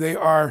 they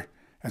are,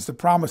 as the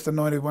promised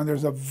anointed one,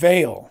 there's a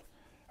veil,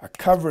 a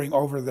covering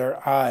over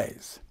their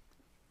eyes.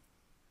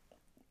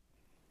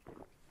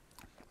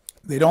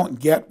 They don't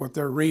get what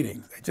they're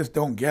reading. They just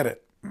don't get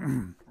it.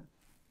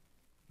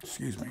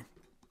 Excuse me.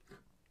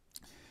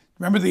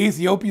 Remember the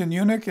Ethiopian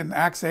eunuch in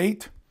Acts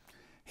 8?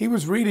 He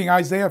was reading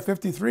Isaiah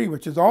 53,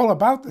 which is all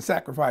about the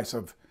sacrifice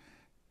of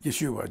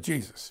Yeshua,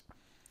 Jesus.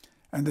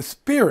 And the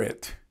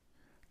Spirit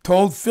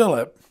told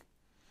Philip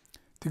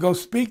to go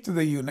speak to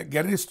the eunuch,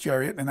 get in his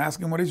chariot, and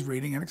ask him what he's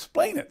reading and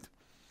explain it.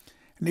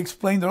 And he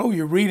explained that, oh,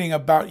 you're reading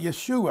about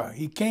Yeshua.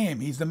 He came.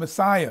 He's the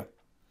Messiah.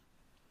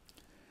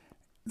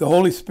 The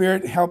Holy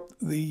Spirit helped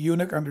the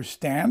eunuch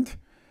understand,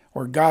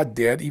 or God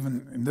did,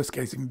 even in this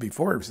case, even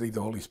before he received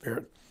the Holy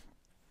Spirit.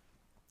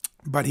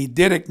 But he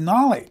did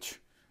acknowledge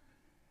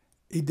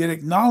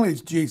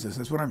Jesus.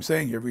 That's what I'm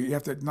saying here. You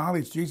have to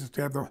acknowledge Jesus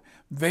to have the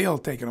veil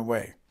taken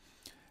away.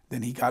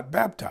 Then he got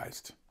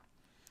baptized.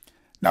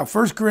 Now,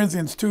 1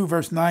 Corinthians 2,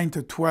 verse 9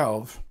 to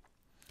 12.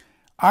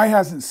 Eye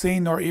hasn't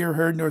seen, nor ear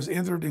heard, nor has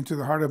entered into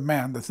the heart of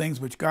man the things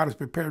which God has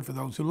prepared for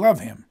those who love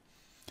him.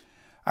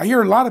 I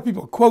hear a lot of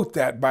people quote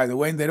that, by the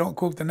way, and they don't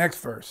quote the next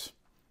verse.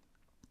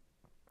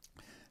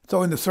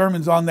 So in the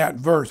sermons on that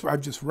verse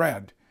I've just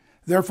read,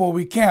 therefore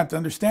we can't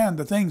understand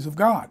the things of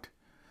God.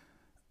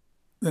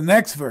 The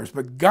next verse,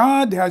 but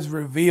God has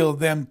revealed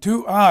them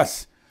to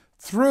us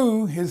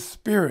through his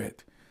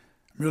Spirit.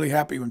 I'm really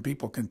happy when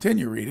people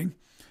continue reading.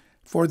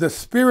 For the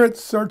Spirit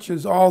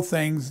searches all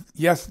things,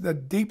 yes, the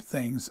deep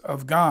things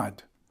of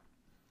God.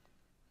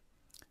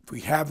 If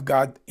we have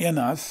God in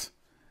us,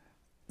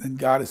 then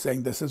God is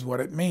saying this is what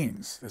it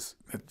means. This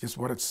is just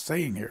what it's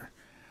saying here.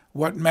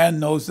 What man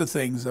knows the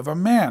things of a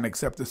man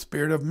except the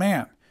spirit of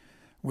man,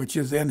 which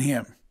is in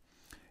him?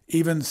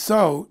 Even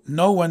so,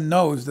 no one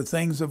knows the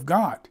things of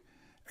God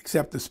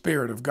except the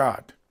Spirit of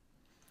God.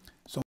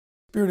 So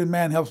the Spirit in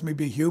man helps me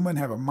be human,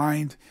 have a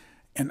mind,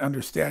 and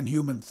understand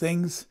human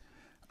things.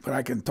 But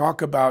I can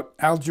talk about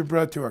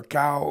algebra to a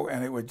cow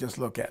and it would just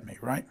look at me,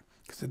 right?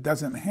 Because it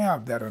doesn't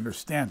have that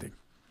understanding.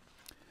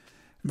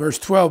 Verse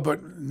 12,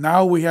 but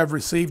now we have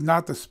received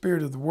not the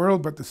spirit of the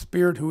world, but the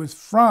Spirit who is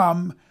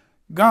from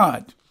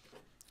God.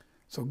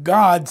 So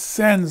God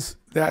sends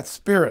that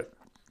Spirit.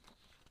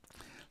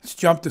 Let's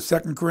jump to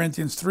 2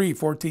 Corinthians 3,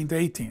 14 to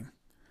 18.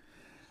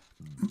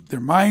 Their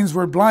minds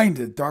were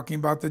blinded, talking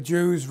about the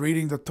Jews,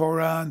 reading the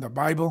Torah and the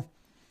Bible.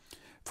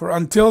 For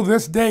until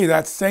this day,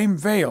 that same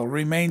veil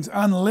remains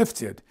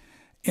unlifted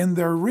in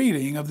their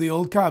reading of the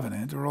Old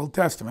Covenant or Old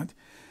Testament,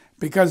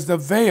 because the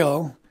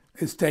veil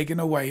is taken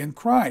away in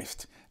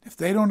Christ. If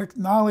they don't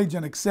acknowledge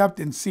and accept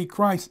and see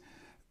Christ,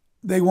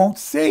 they won't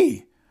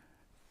see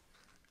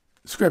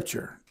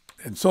Scripture.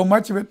 And so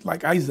much of it,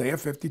 like Isaiah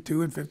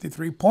 52 and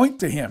 53, point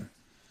to him.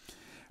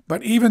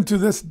 But even to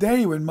this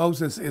day, when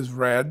Moses is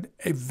read,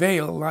 a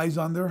veil lies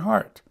on their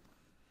heart.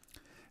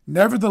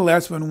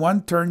 Nevertheless, when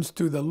one turns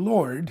to the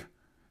Lord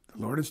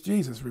is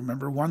Jesus,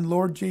 remember, one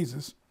Lord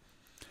Jesus,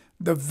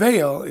 the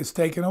veil is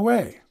taken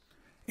away.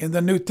 In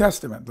the New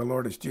Testament, the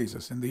Lord is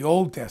Jesus. In the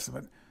Old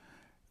Testament,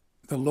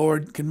 the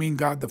Lord can mean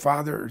God the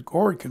Father,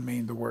 or it can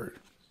mean the Word.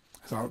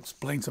 So I'll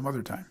explain some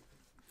other time.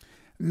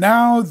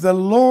 Now the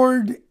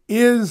Lord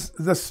is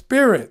the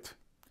Spirit.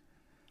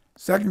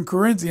 2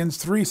 Corinthians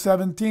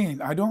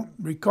 3:17. I don't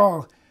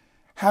recall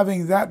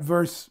having that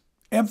verse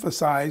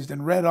emphasized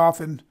and read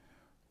often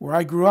where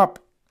I grew up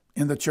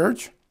in the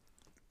church.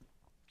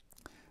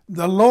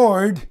 The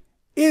Lord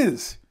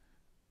is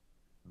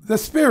the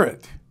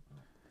Spirit.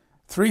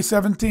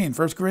 3:17,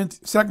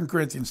 2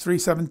 Corinthians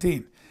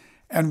 3:17.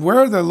 And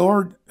where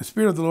the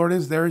Spirit of the Lord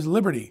is, there is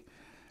liberty.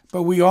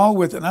 But we all,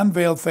 with an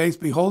unveiled face,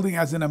 beholding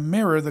as in a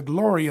mirror the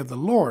glory of the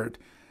Lord,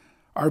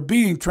 are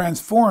being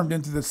transformed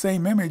into the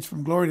same image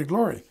from glory to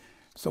glory.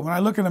 So when I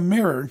look in a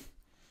mirror,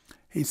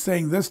 he's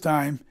saying this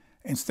time,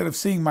 instead of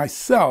seeing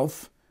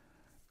myself,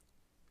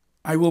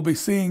 I will be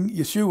seeing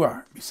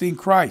Yeshua, be seeing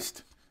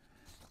Christ.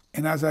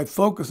 And as I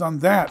focus on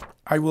that,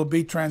 I will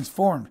be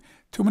transformed.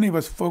 Too many of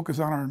us focus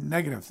on our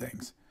negative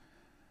things.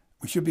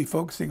 We should be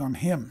focusing on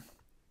him.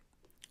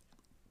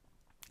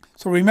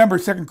 So remember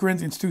 2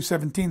 Corinthians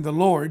 2:17, the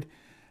Lord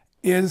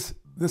is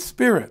the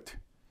Spirit.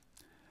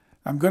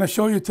 I'm going to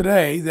show you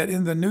today that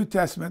in the New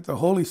Testament, the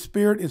Holy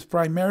Spirit is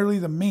primarily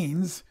the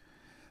means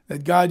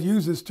that God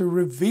uses to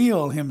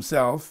reveal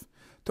himself,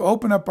 to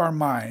open up our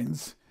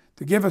minds,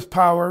 to give us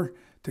power,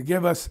 to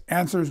give us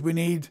answers we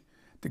need,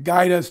 to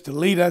guide us, to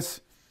lead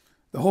us.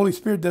 The Holy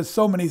Spirit does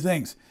so many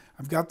things.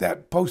 I've got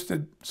that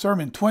posted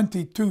sermon,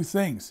 22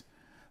 things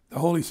the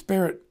Holy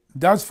Spirit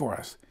does for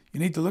us. You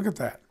need to look at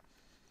that.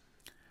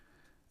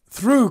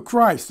 Through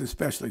Christ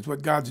especially is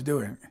what God's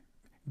doing.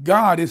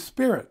 God is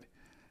Spirit.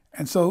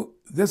 And so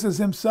this is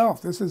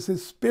himself. This is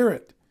his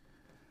Spirit.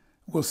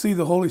 We'll see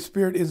the Holy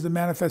Spirit is the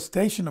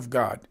manifestation of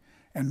God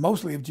and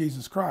mostly of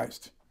Jesus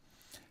Christ.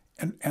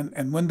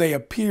 And when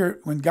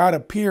God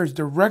appears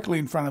directly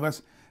in front of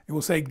us, it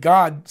will say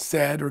God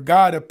said or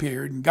God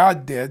appeared and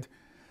God did.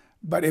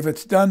 But if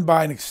it's done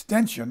by an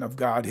extension of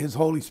God, his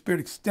Holy Spirit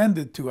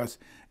extended to us,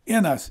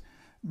 in us,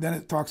 then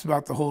it talks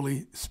about the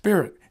Holy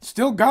Spirit. It's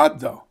still God,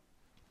 though.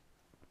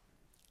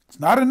 It's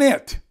not an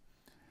it.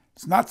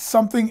 It's not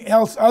something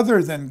else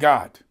other than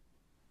God.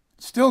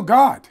 It's still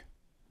God.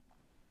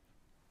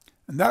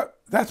 And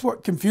that's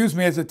what confused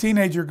me as a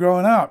teenager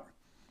growing up,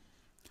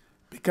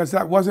 because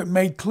that wasn't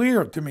made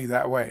clear to me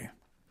that way.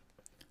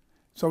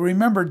 So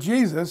remember,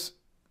 Jesus,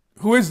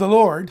 who is the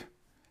Lord,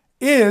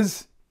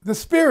 is the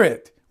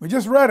Spirit. We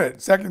just read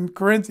it, 2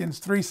 Corinthians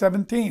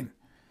 3:17.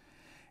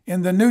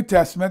 In the New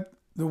Testament,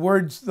 the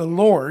words the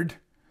Lord,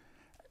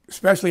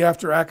 especially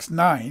after Acts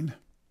 9,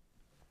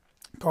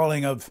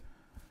 calling of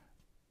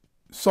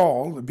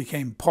Saul, it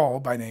became Paul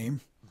by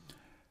name.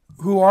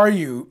 Who are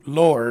you,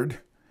 Lord?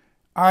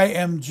 I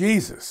am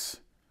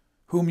Jesus,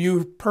 whom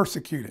you're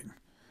persecuting.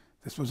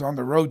 This was on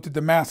the road to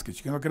Damascus.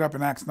 You can look it up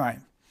in Acts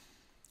 9.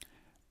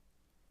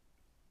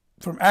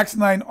 From Acts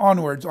 9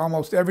 onwards,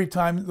 almost every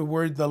time the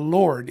word the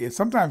Lord is,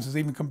 sometimes it's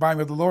even combined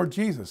with the Lord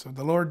Jesus, or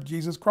the Lord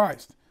Jesus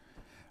Christ,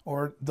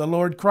 or the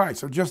Lord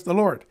Christ, or just the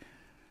Lord.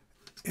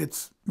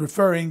 It's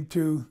referring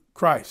to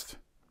Christ.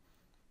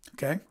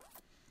 Okay?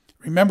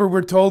 Remember,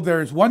 we're told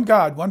there is one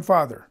God, one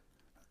Father,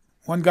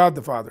 one God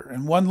the Father,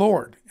 and one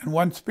Lord, and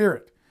one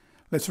Spirit.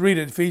 Let's read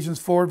it, Ephesians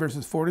 4,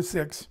 verses 4 to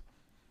 6.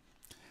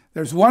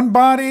 There's one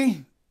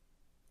body,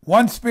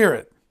 one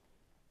Spirit,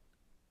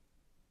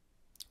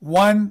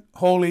 one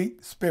Holy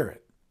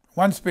Spirit,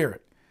 one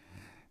Spirit.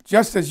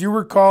 Just as you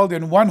were called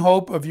in one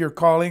hope of your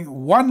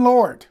calling, one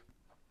Lord.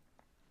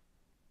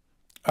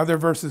 Other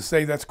verses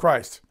say that's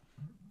Christ.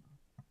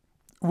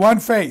 One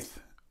faith,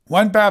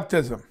 one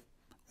baptism,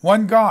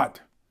 one God,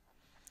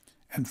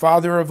 and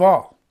Father of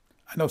all.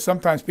 I know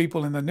sometimes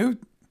people in the New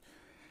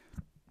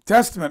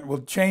Testament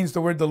will change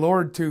the word the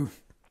Lord to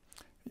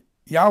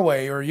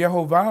Yahweh or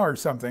Yehovah or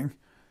something.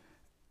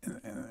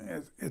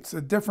 It's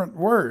a different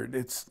word.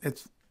 It's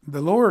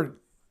the Lord.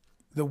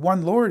 The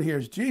one Lord here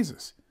is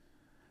Jesus.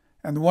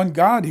 And the one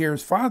God here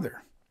is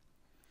Father,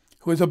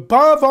 who is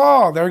above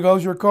all. There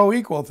goes your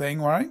co-equal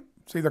thing, right?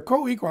 See, they're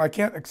co-equal. I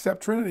can't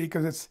accept Trinity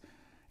because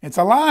it's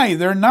a lie.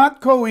 They're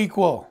not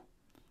co-equal.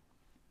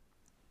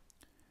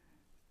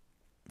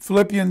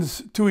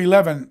 Philippians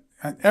 2:11,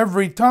 and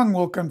every tongue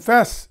will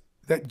confess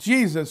that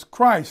Jesus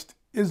Christ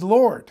is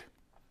Lord.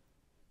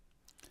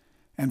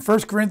 And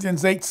 1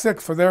 Corinthians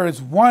 8:6, for there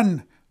is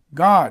one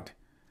God,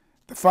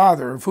 the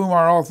Father, of whom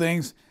are all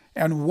things,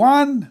 and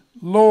one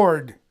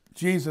Lord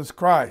Jesus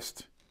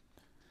Christ,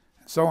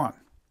 and so on.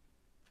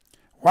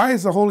 Why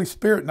is the Holy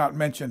Spirit not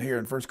mentioned here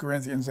in 1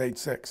 Corinthians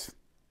 8:6?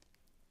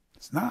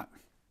 It's not.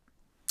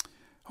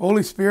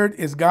 Holy Spirit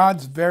is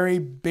God's very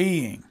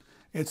being.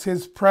 It's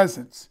his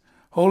presence.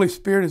 Holy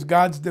Spirit is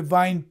God's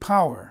divine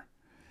power.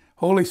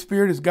 Holy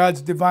Spirit is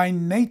God's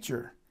divine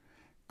nature.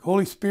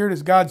 Holy Spirit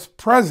is God's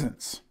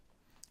presence.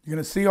 You're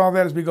going to see all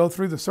that as we go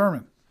through the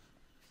sermon.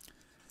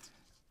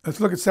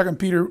 Let's look at 2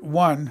 Peter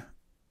 1,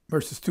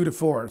 verses 2 to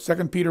 4.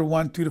 2 Peter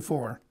 1, 2 to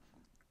 4.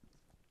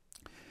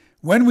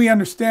 When we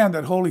understand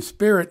that Holy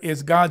Spirit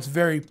is God's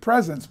very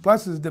presence,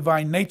 plus his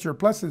divine nature,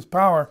 plus his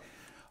power,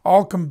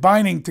 all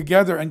combining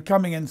together and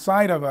coming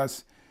inside of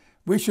us,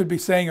 we should be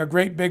saying a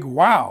great big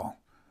wow.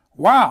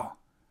 Wow.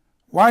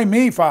 Why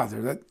me,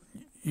 Father, that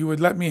you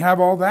would let me have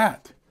all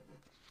that?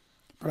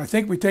 But I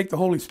think we take the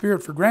Holy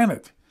Spirit for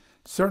granted.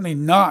 Certainly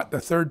not the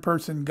third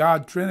person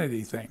God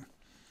Trinity thing.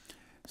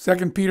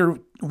 2 Peter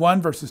 1,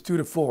 verses 2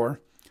 to 4.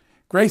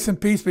 Grace and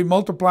peace be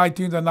multiplied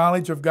to you in the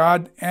knowledge of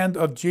God and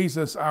of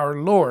Jesus our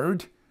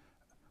Lord,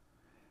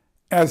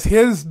 as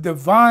his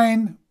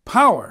divine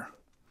power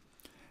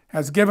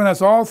has given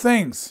us all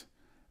things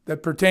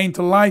that pertain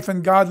to life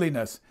and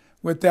godliness.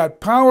 With that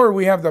power,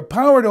 we have the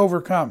power to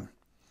overcome.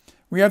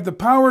 We have the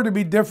power to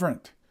be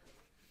different.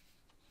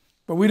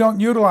 But we don't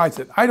utilize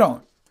it. I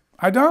don't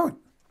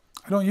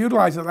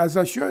utilize it as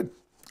I should.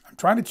 I'm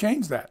trying to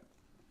change that.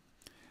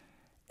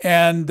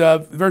 And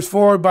verse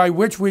 4, by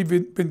which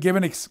we've been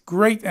given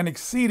great and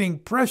exceeding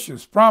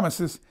precious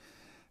promises,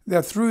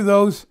 that through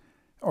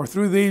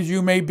these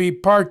you may be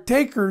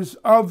partakers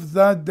of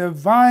the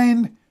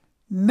divine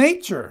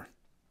nature.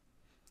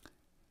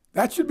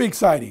 That should be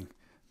exciting.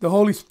 The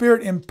Holy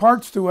Spirit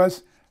imparts to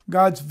us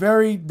God's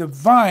very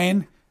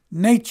divine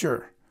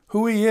nature,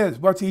 who he is,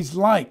 what he's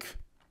like,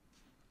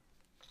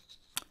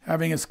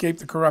 having escaped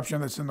the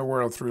corruption that's in the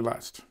world through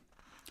lust.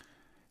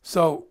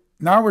 So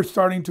now we're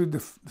starting to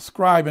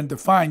describe and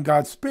define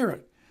God's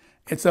Spirit.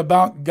 It's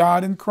about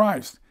God in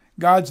Christ.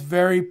 God's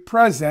very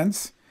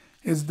presence,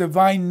 his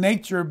divine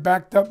nature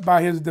backed up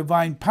by his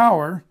divine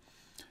power.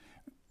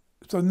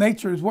 So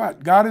nature is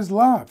what? God is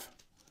love.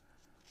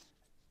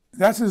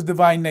 That's his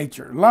divine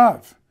nature,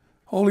 love.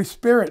 Holy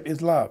Spirit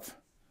is love.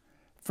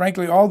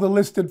 Frankly, all the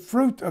listed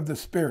fruit of the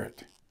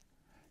Spirit.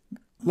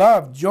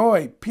 Love,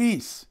 joy,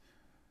 peace,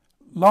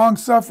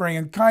 long-suffering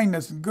and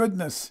kindness and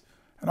goodness,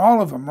 and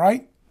all of them,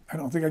 right? I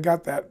don't think I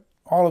got that,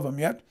 all of them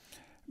yet.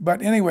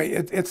 But anyway,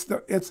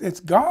 it's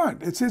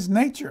God. It's his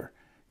nature.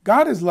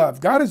 God is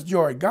love. God is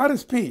joy. God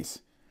is peace.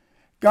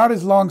 God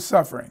is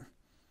long-suffering.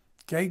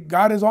 Okay?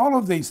 God is all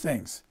of these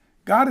things.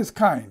 God is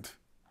kind.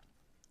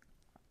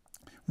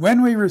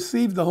 When we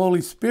receive the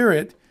Holy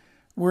Spirit,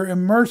 we're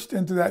immersed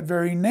into that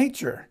very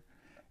nature.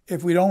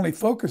 If we'd only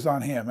focus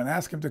on him and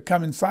ask him to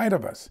come inside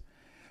of us.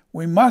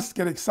 We must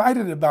get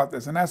excited about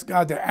this and ask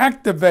God to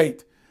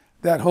activate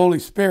that Holy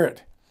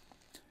Spirit.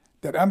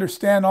 That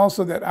understand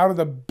also that out of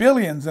the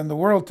billions in the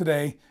world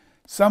today,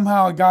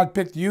 somehow God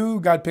picked you,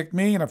 God picked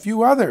me, and a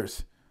few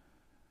others.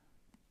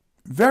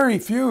 Very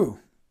few.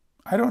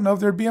 I don't know if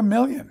there'd be a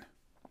million.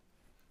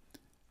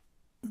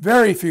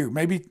 Very few.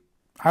 Maybe,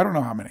 I don't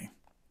know how many.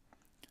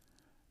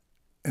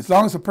 As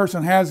long as a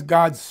person has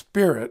God's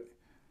Spirit,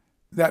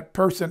 that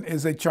person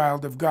is a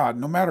child of God,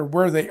 no matter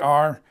where they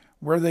are,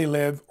 where they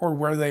live, or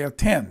where they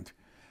attend.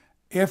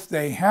 If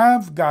they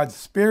have God's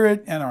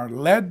Spirit and are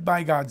led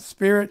by God's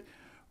Spirit,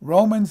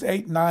 Romans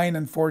 8, 9,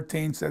 and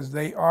 14 says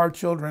they are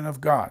children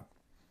of God.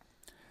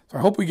 So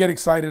I hope we get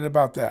excited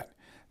about that.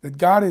 That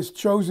God has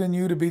chosen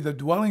you to be the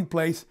dwelling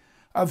place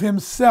of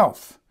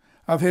himself,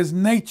 of his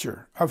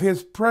nature, of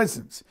his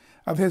presence,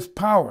 of his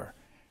power.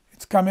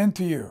 It's come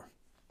into you.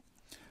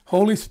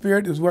 Holy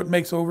Spirit is what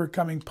makes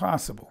overcoming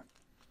possible.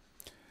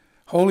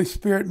 Holy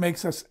Spirit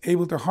makes us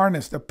able to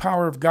harness the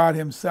power of God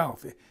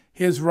himself,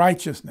 his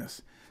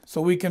righteousness,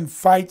 so we can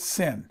fight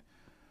sin.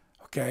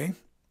 Okay?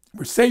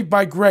 We're saved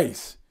by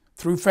grace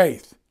through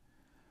faith.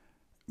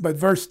 But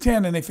verse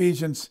 10 in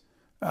Ephesians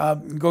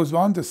goes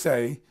on to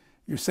say,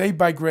 you're saved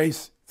by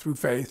grace through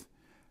faith.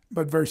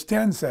 But verse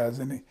 10 says,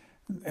 and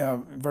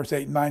verse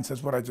 8 and 9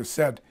 says what I just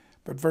said,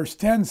 but verse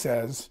 10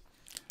 says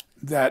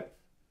that,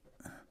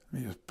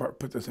 let me just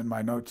put this in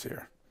my notes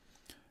here.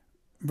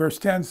 Verse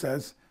 10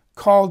 says,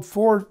 called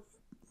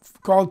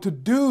to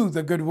do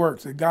the good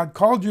works that God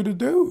called you to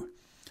do.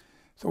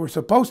 So we're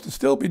supposed to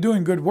still be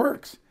doing good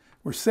works.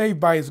 We're saved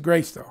by his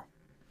grace, though.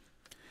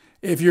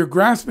 If you're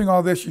grasping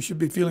all this, you should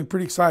be feeling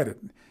pretty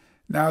excited.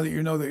 Now that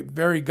you know that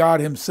very God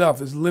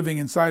himself is living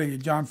inside of you.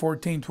 John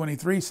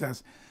 14:23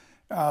 says,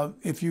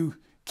 if you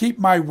keep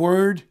my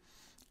word,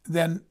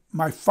 then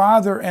my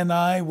Father and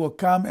I will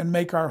come and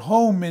make our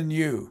home in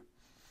you.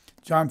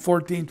 John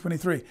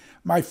 14:23.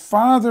 My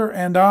Father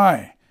and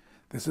I.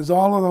 This is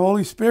all of the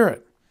Holy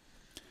Spirit.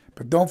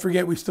 But don't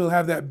forget, we still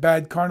have that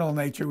bad carnal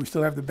nature. We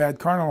still have the bad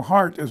carnal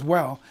heart as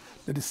well,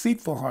 the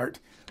deceitful heart.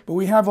 But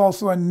we have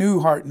also a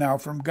new heart now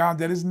from God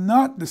that is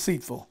not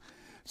deceitful.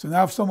 So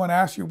now if someone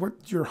asks you,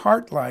 what's your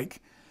heart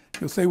like?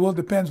 You'll say, well, it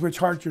depends which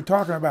heart you're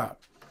talking about.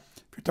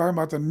 If you're talking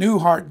about the new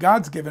heart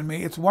God's given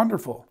me, it's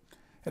wonderful.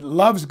 It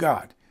loves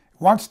God.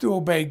 It wants to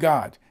obey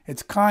God.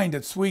 It's kind,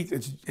 it's sweet,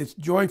 it's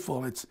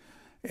joyful,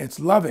 it's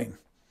loving.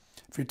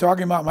 If you're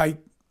talking about my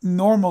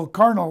normal,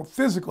 carnal,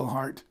 physical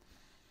heart,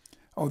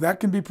 oh, that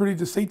can be pretty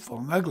deceitful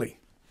and ugly.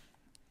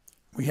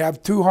 We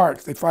have two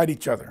hearts. They fight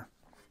each other.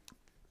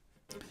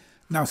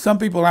 Now, some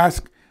people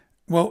ask,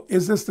 well,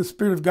 is this the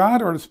Spirit of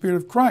God or the Spirit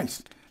of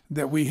Christ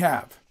that we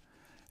have?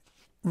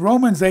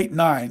 Romans 8,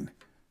 9.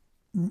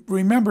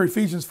 Remember,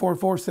 Ephesians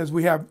 4:4 says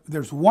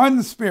there's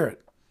one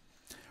Spirit.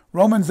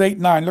 Romans 8,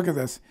 9, look at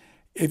this.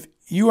 If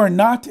you are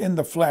not in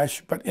the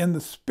flesh, but in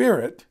the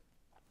Spirit,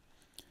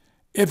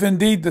 if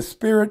indeed the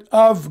Spirit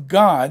of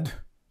God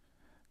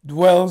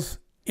dwells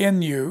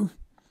in you,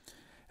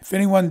 if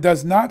anyone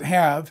does not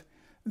have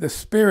the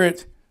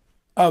Spirit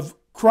of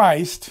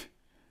Christ,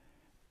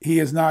 he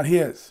is not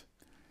his.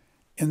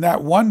 In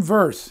that one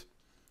verse,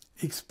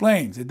 he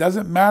explains, it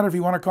doesn't matter if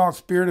you want to call it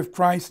Spirit of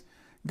Christ,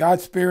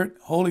 God's Spirit,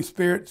 Holy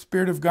Spirit,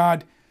 Spirit of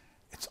God.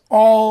 It's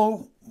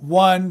all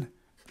one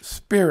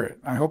Spirit.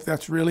 I hope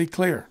that's really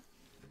clear.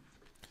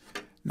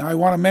 Now I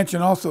want to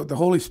mention also the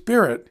Holy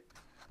Spirit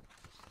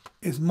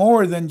is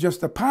more than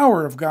just the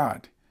power of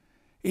God.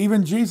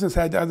 Even Jesus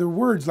had other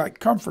words like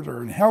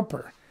comforter and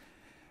helper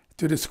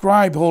to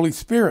describe Holy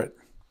Spirit.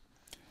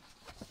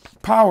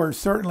 Power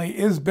certainly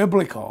is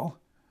biblical.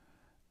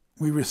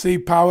 We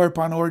receive power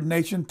upon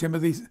ordination.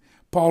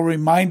 Paul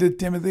reminded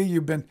Timothy,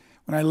 when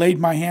I laid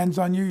my hands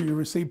on you, you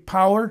received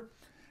power,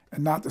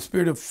 and not the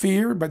spirit of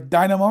fear, but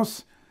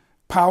dynamos,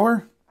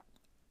 power.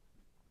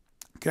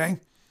 Okay?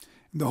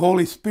 The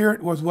Holy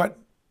Spirit was what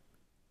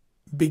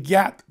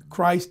begat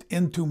Christ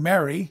into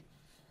Mary.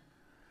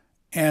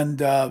 And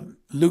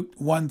Luke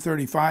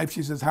 1:35,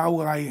 she says, how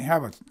will I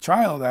have a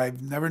child?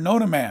 I've never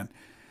known a man.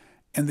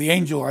 And the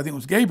angel, I think it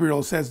was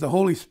Gabriel, says, the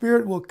Holy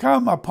Spirit will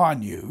come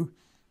upon you,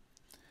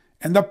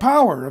 and the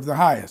power of the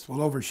highest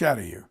will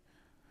overshadow you.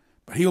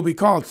 But he will be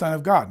called Son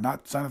of God,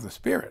 not Son of the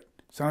Spirit,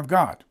 Son of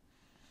God.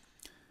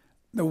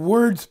 The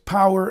words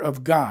power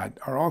of God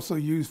are also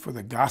used for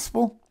the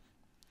gospel.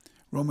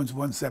 Romans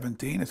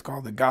 1:17 is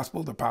called the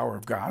gospel, the power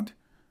of God.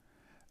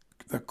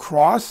 The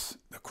cross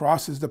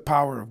is the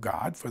power of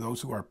God for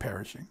those who are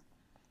perishing.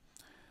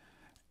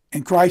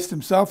 And Christ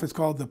himself is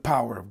called the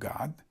power of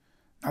God.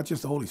 Not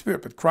just the Holy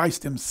Spirit, but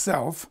Christ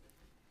himself.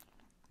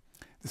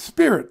 The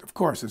Spirit, of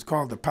course, is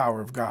called the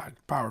power of God,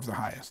 power of the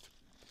highest.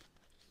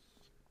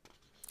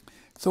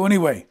 So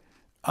anyway,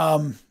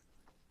 let's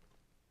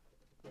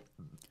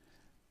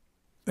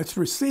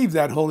receive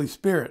that Holy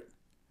Spirit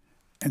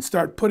and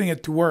start putting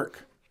it to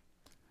work.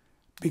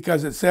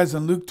 Because it says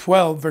in Luke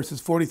 12,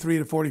 verses 43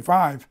 to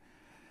 45,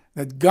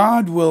 that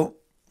God will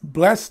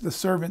bless the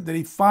servant that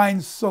he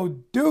finds so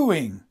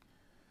doing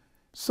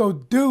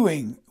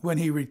when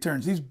he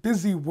returns. He's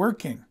busy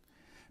working,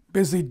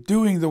 busy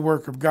doing the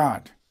work of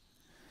God.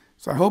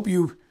 So I hope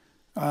you,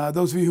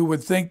 those of you who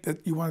would think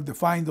that you want to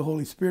define the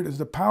Holy Spirit as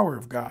the power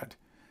of God,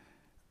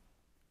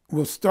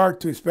 will start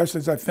to, especially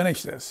as I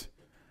finish this,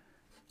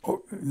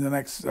 in the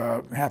next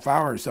half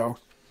hour or so,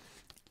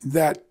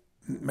 that,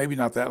 maybe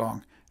not that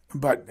long,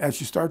 but as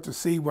you start to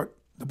see what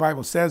the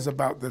Bible says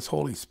about this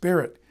Holy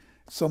Spirit,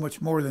 so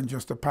much more than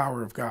just the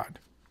power of God.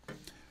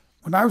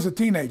 When I was a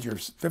teenager,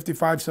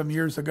 55 some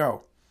years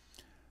ago,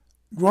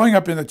 growing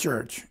up in the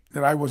church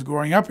that I was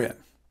growing up in,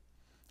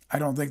 I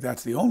don't think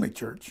that's the only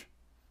church,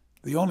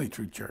 the only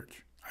true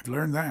church. I've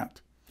learned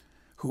that.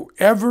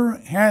 Whoever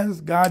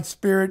has God's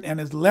Spirit and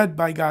is led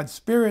by God's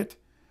Spirit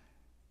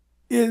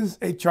is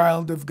a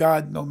child of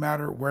God no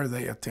matter where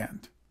they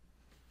attend.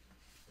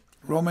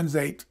 Romans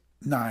 8,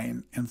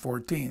 9, and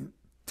 14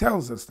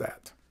 tells us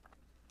that.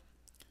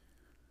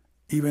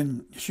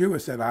 Even Yeshua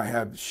said, I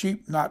have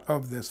sheep not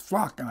of this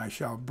flock, and I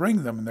shall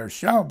bring them, and there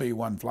shall be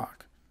one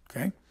flock.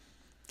 Okay?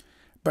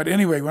 But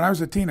anyway, when I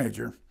was a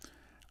teenager,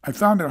 I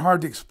found it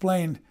hard to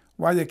explain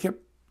why they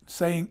kept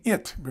saying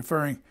it,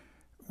 referring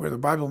where the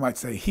Bible might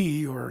say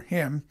he or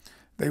him,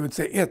 they would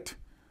say it.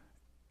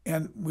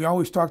 And we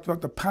always talked about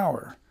the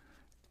power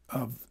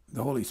of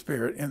the Holy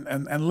Spirit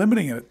and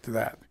limiting it to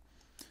that.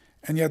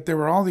 And yet there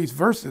were all these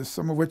verses,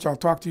 some of which I'll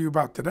talk to you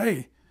about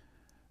today,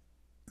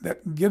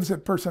 that gives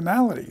it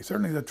personality.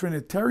 Certainly the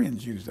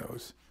Trinitarians use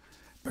those.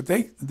 But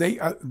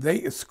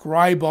they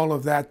ascribe all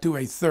of that to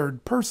a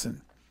third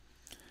person.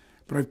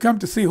 But I've come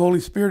to see Holy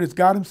Spirit as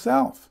God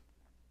himself.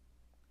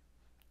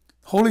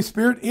 Holy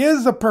Spirit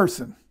is a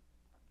person.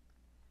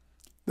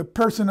 The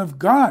person of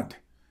God.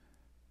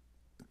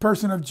 The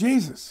person of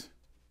Jesus.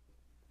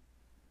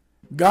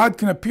 God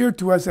can appear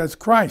to us as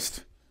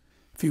Christ,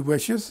 if he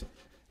wishes,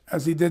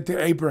 as he did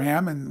to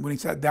Abraham, and when he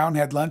sat down and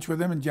had lunch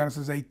with him in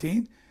Genesis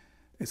 18.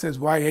 It says,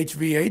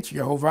 YHVH,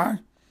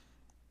 Jehovah,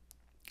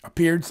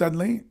 appeared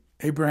suddenly.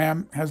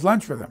 Abraham has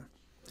lunch with him.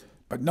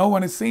 But no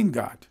one has seen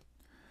God.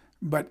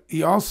 But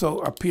he also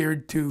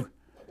appeared to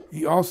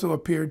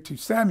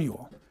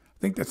Samuel. I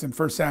think that's in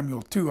 1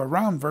 Samuel 2,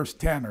 around verse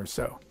 10 or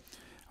so.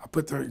 I'll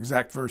put the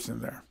exact verse in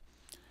there.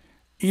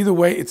 Either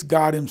way, it's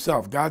God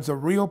himself. God's a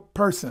real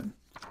person.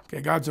 Okay,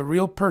 God's a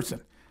real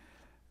person,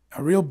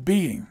 a real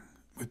being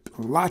with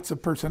lots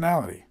of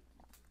personality.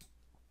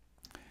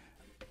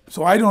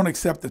 So I don't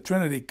accept the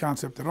Trinity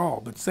concept at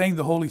all, but saying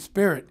the Holy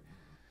Spirit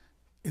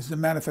is the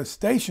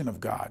manifestation of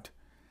God.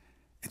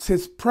 It's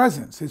his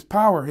presence, his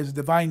power, his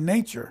divine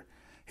nature,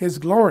 his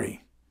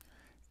glory.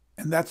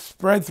 And that's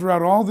spread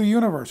throughout all the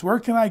universe. Where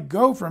can I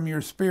go from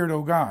your Spirit,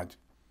 O God?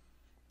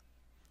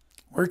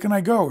 Where can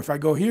I go? If I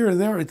go here or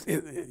there,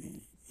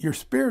 your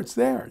Spirit's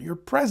there. Your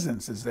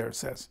presence is there, it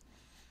says.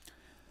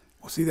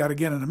 We'll see that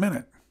again in a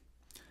minute.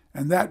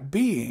 And that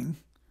being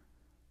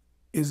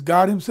is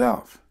God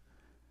himself.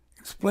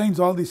 Explains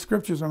all these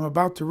scriptures I'm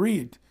about to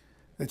read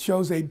that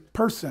shows a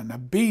person, a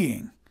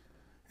being,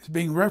 is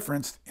being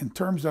referenced in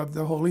terms of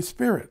the Holy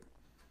Spirit.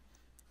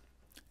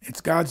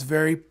 It's God's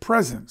very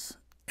presence,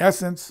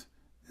 essence,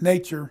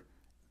 nature,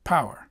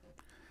 power.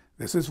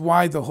 This is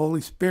why the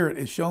Holy Spirit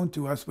is shown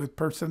to us with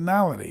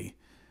personality,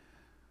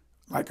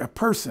 like a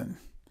person,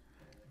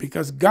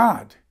 because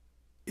God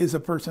is a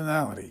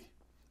personality.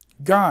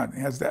 God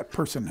has that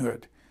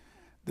personhood.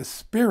 The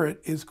Spirit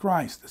is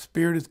Christ. The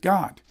Spirit is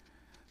God.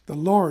 The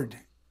Lord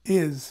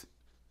is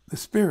the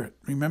Spirit.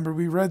 Remember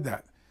we read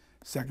that.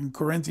 2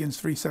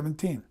 Corinthians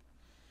 3:17.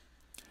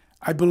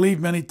 I believe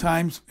many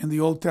times in the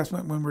Old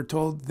Testament when we're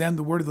told, then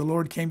the word of the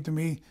Lord came to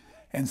me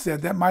and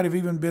said, that might have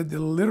even been the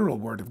literal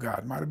word of God.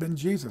 It might have been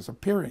Jesus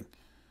appearing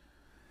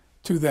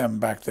to them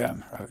back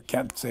then. I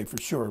can't say for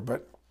sure,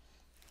 but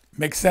it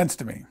makes sense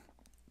to me.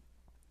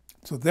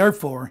 So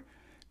therefore,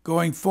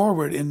 going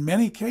forward, in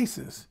many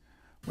cases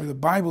where the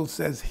Bible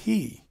says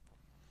he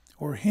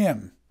or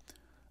him,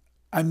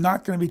 I'm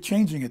not going to be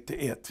changing it to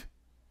it,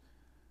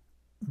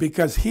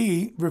 because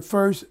he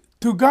refers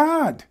to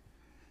God.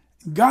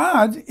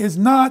 God is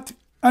not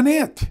an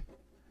it.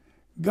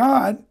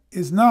 God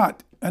is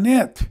not an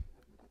it.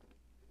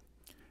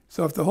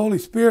 So if the Holy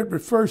Spirit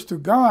refers to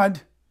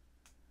God,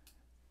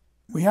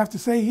 we have to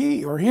say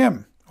he or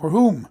him or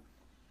whom.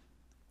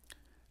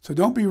 So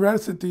don't be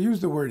reticent to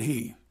use the word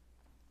he.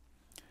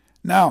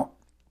 Now,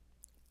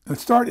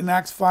 let's start in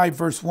Acts 5,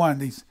 verse 1.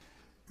 These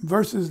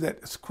verses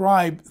that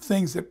describe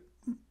things that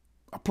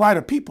apply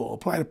to people,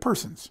 apply to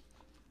persons.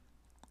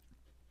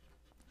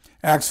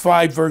 Acts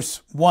 5,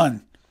 verse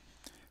 1.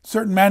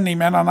 Certain man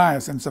named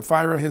Ananias and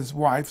Sapphira, his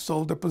wife,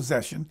 sold a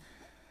possession.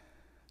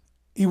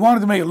 He wanted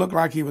to make it look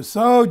like he was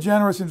so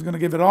generous he was going to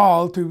give it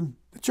all to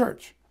the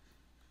church.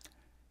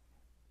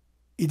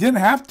 He didn't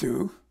have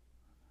to,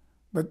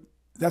 but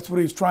that's what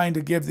he was trying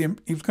to give them.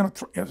 He was going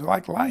to, it was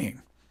like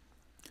lying.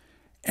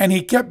 And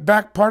he kept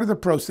back part of the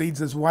proceeds,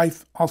 his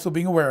wife also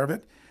being aware of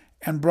it,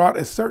 and brought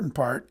a certain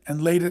part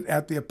and laid it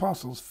at the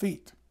apostles'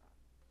 feet.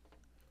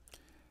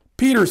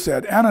 Peter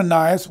said,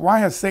 Ananias, why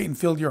has Satan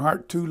filled your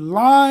heart to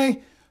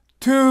lie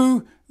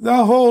to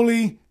the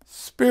Holy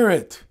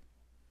Spirit?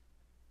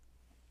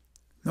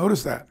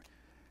 Notice that.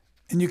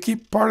 And you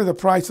keep part of the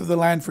price of the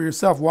land for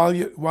yourself while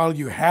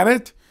you had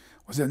it.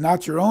 Was it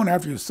not your own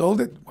after you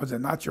sold it? Was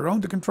it not your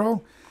own to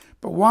control?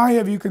 But why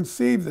have you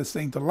conceived this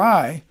thing to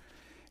lie?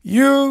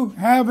 You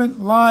haven't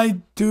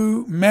lied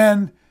to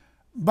men,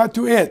 but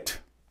to it.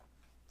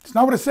 It's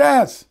not what it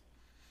says.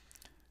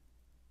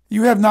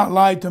 You have not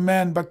lied to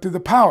men, but to the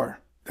power.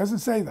 It doesn't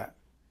say that.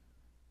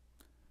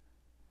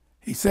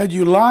 He said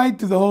you lied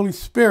to the Holy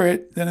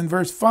Spirit. Then in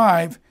verse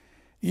 5,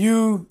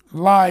 you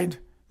lied,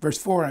 verse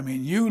 4,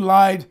 you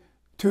lied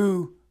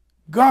to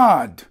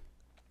God.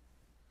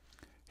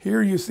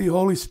 Here you see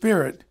Holy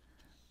Spirit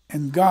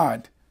and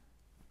God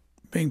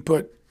being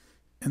put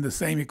in the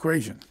same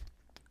equation.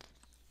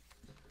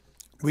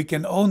 We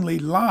can only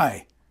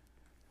lie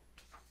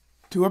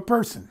to a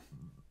person.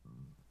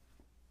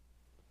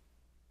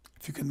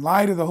 If you can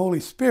lie to the Holy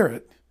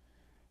Spirit,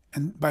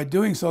 and by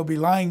doing so be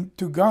lying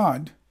to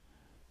God,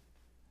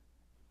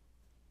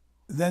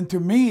 then to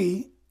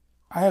me,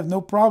 I have no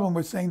problem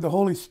with saying the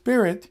Holy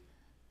Spirit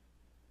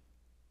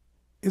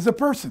is a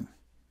person.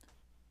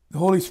 The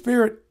Holy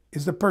Spirit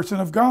is the person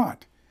of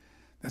God.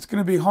 That's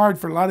going to be hard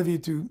for a lot of you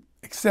to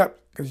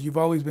accept because you've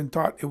always been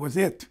taught it was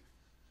it.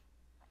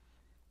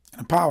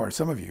 And power,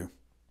 some of you.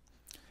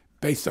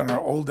 Based on our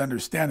old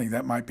understanding,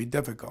 that might be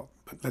difficult.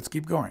 But let's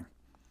keep going.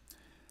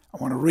 I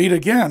want to read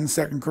again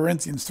 2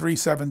 Corinthians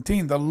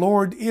 3:17. The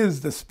Lord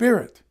is the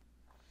Spirit.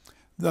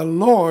 The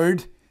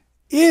Lord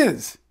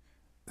is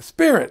the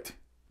Spirit.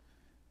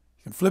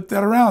 You can flip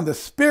that around. The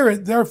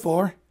Spirit,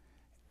 therefore,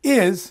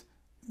 is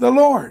the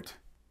Lord.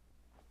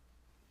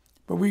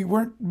 But we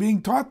weren't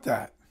being taught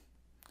that.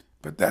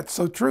 But that's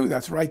so true.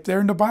 That's right there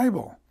in the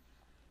Bible.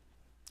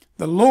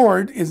 The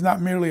Lord is not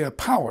merely a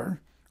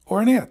power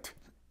or an it.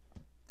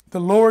 The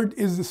Lord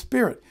is the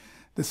Spirit.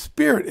 The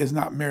Spirit is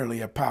not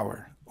merely a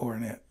power or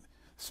an it.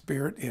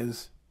 Spirit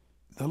is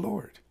the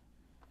Lord.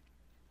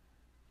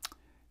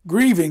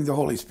 Grieving the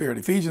Holy Spirit.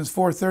 Ephesians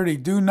 4:30.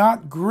 Do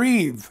not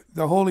grieve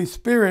the Holy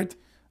Spirit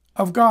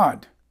of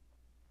God.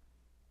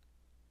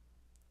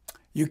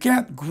 You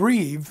can't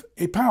grieve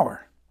a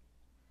power,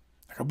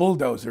 like a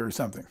bulldozer or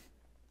something.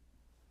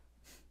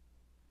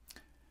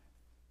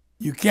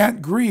 You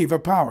can't grieve a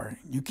power.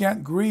 You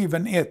can't grieve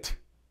an it.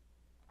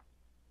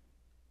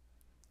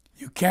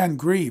 You can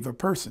grieve a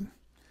person.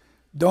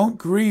 Don't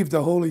grieve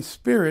the Holy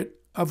Spirit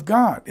of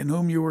God, in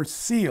whom you were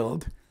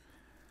sealed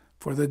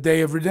for the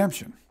day of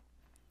redemption.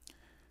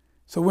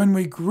 So when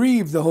we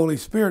grieve the Holy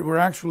Spirit, we're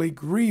actually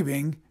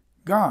grieving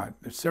God.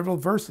 There's several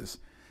verses.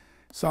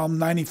 Psalm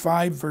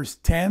 95, verse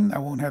 10. I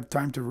won't have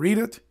time to read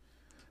it,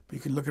 but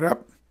you can look it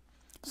up.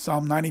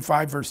 Psalm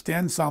 95, verse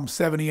 10. Psalm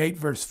 78,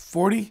 verse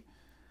 40.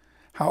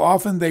 How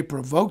often they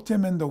provoked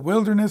him in the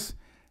wilderness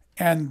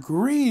and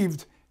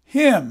grieved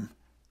him.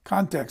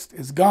 Context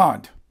is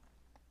God.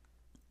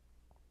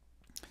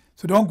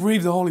 So don't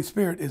grieve the Holy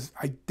Spirit is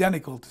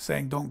identical to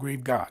saying don't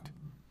grieve God.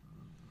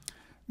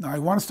 Now I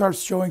want to start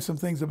showing some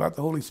things about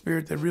the Holy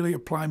Spirit that really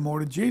apply more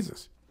to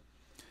Jesus.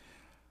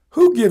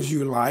 Who gives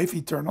you life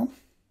eternal?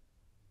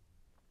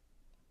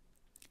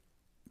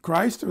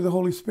 Christ or the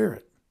Holy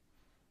Spirit?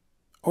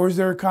 Or is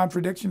there a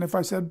contradiction if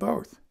I said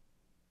both?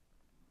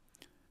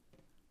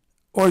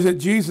 Or is it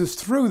Jesus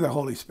through the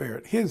Holy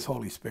Spirit, his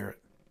Holy Spirit?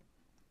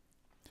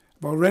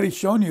 I've already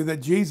shown you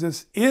that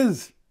Jesus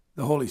is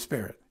the Holy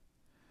Spirit.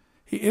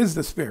 He is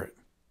the Spirit.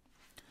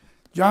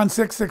 John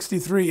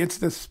 6:63, it's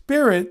the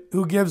Spirit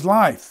who gives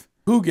life.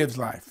 Who gives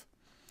life?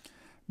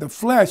 The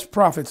flesh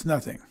profits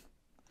nothing.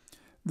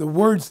 The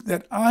words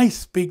that I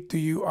speak to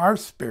you are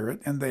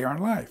spirit, and they are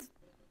life.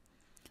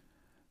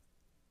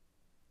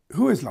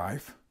 Who is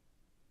life?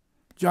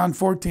 John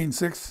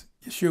 14:6,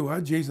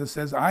 Yeshua, Jesus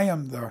says, I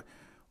am the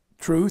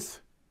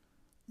truth,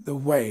 the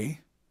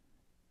way,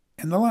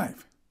 and the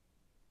life.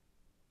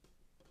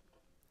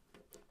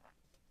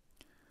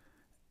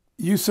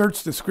 You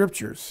search the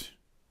scriptures.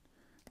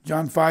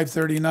 John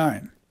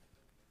 5:39.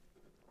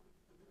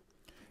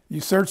 You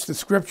search the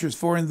scriptures,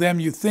 for in them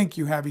you think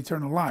you have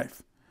eternal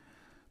life.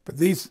 But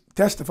these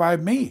testify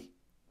of me.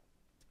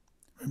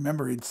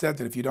 Remember, he'd said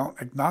that if you don't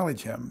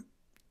acknowledge him,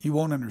 you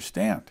won't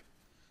understand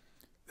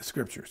the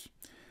scriptures.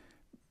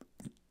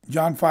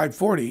 John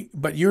 5:40,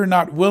 but you're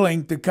not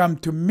willing to come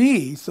to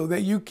me so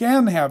that you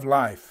can have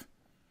life.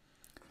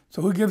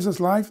 So who gives us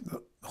life?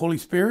 The Holy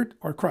Spirit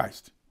or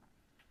Christ?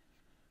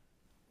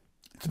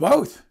 It's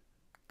both,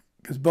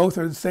 because both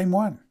are the same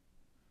one.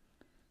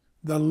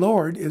 The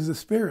Lord is the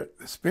Spirit.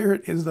 The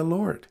Spirit is the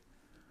Lord.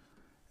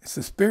 It's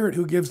the Spirit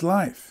who gives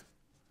life.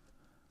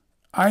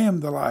 I am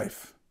the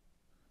life.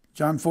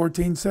 John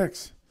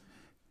 14:6.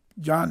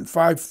 John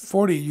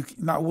 5:40, you're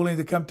not willing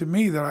to come to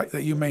me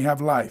that you may have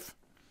life.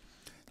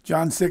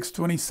 John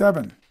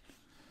 6:27.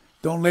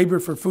 Don't labor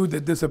for food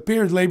that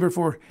disappears, labor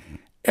for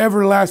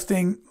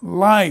everlasting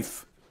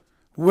life,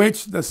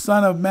 which the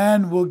Son of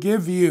Man will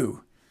give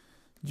you.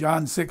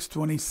 John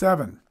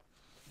 6:27.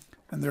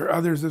 And there are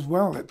others as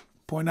well that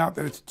point out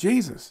that it's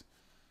Jesus.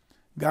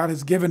 God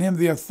has given him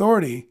the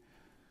authority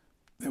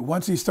that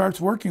once he starts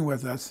working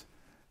with us,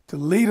 to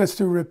lead us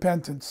to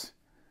repentance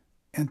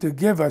and to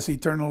give us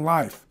eternal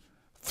life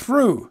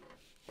through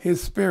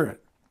his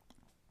Spirit.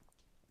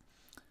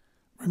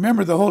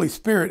 Remember, the Holy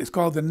Spirit is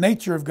called the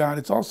nature of God.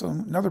 It's also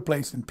another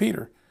place in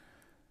Peter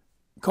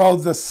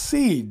called the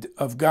seed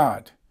of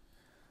God.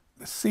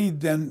 The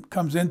seed then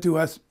comes into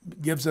us,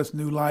 gives us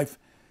new life.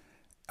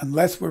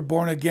 Unless we're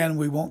born again,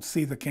 we won't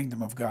see the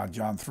kingdom of God.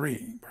 John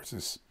 3,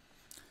 verses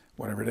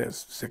whatever it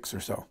is, 6 or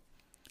so.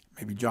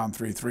 Maybe John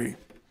 3:3.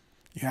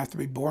 You have to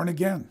be born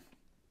again.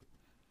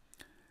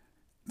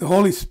 The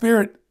Holy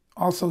Spirit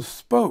also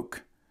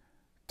spoke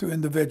to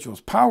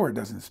individuals. Power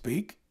doesn't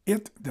speak.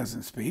 It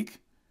doesn't speak.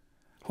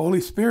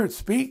 Holy Spirit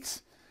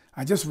speaks.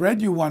 I just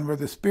read you one where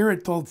the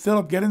Spirit told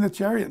Philip, get in the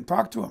chariot and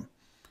talk to him.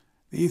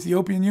 The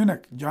Ethiopian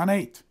eunuch, John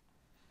 8.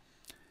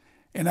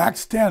 In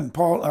Acts 10,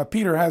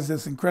 Peter has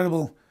this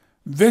incredible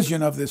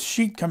vision of this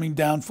sheet coming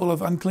down full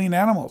of unclean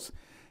animals.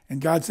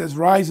 And God says,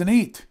 rise and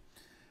eat.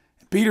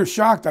 And Peter's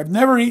shocked. I've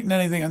never eaten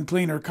anything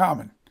unclean or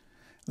common.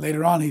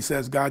 Later on, he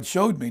says, God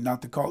showed me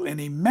not to call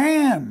any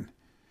man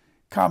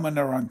common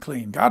or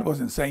unclean. God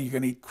wasn't saying you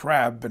can eat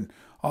crab and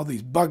all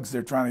these bugs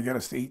they're trying to get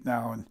us to eat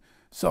now and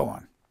so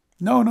on.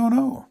 No, no,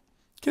 no.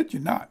 Kid you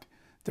not.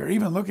 They're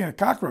even looking at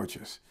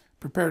cockroaches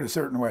prepared a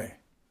certain way.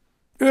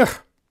 Ugh.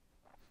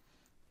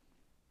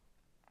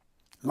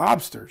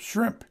 Lobster,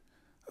 shrimp,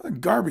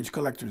 garbage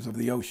collectors of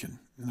the ocean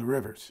and the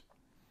rivers.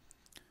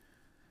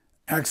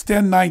 Acts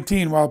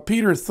 10:19, while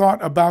Peter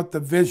thought about the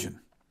vision,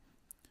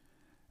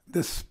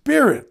 the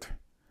Spirit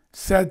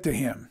said to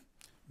him,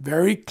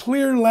 very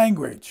clear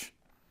language,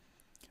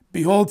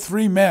 behold,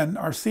 3 men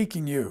are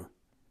seeking you.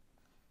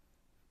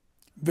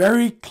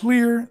 Very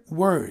clear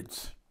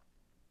words.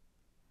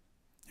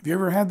 Have you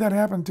ever had that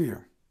happen to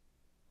you?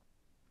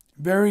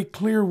 Very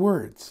clear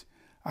words.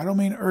 I don't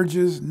mean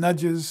urges,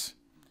 nudges,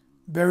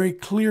 very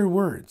clear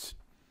words.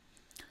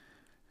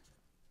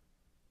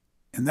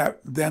 And that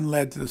then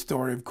led to the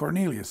story of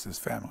Cornelius'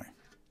 family.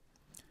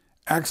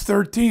 Acts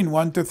 13,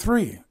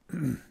 1-3.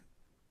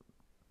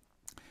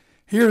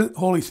 Here, the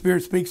Holy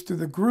Spirit speaks to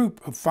the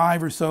group of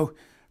 5 or so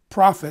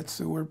prophets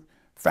who were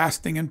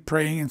fasting and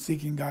praying and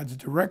seeking God's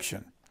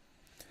direction.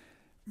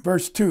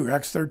 Verse 2,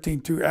 Acts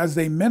 13:2, as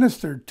they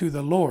ministered to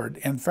the Lord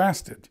and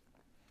fasted,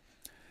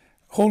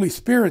 Holy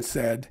Spirit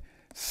said,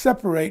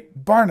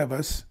 separate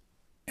Barnabas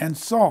and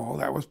Saul,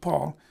 that was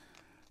Paul,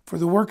 for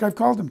the work I've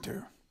called them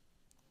to.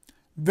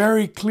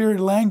 Very clear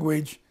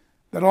language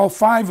that all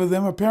 5 of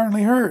them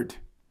apparently heard.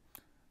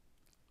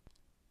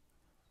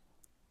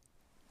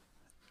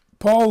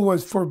 Paul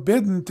was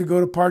forbidden to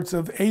go to parts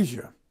of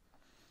Asia,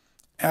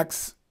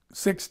 Acts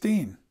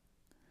 16,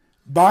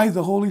 by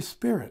the Holy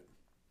Spirit.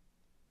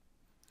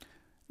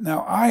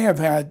 Now, I have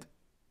had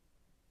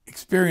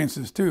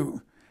experiences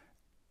too.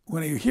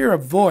 When you hear a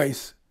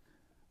voice,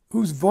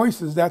 whose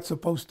voice is that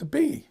supposed to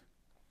be?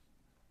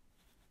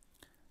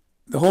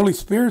 The Holy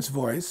Spirit's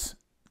voice.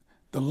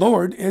 The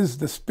Lord is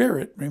the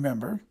Spirit,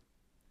 remember.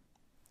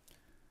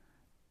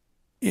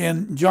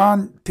 In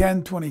John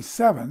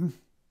 10:27,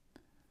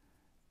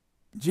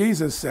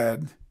 Jesus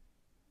said,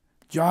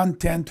 John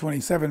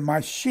 10:27, my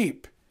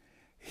sheep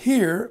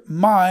hear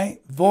my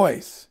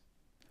voice.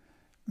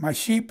 My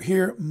sheep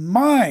hear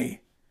my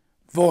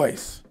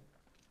voice.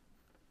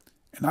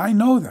 And I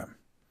know them,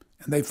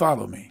 and they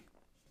follow me.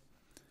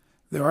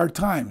 There are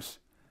times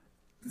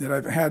that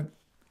I've had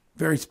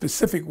very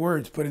specific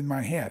words put in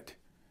my head.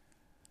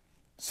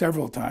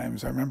 Several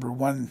times. I remember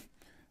one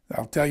that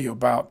I'll tell you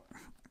about.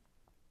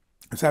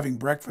 I was having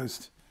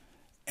breakfast,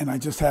 and I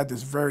just had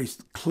this very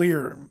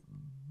clear,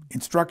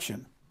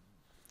 instruction.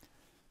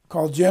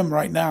 Call Jim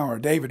right now, or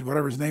David,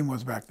 whatever his name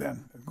was back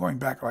then, going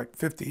back like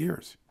 50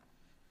 years.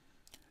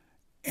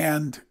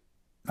 And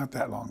not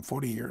that long,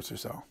 40 years or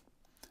so.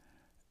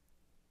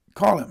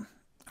 Call him.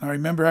 And I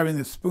remember having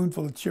this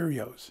spoonful of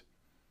Cheerios.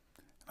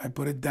 I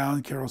put it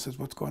down. Carol says,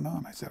 "What's going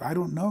on?" I said, "I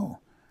don't know.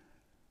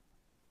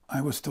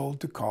 I was told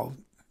to call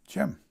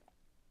Jim."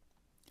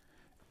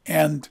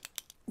 And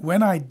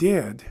when I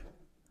did,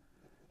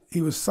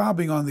 he was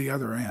sobbing on the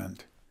other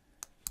end.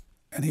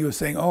 And he was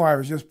saying, "Oh, I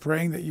was just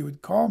praying that you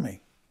would call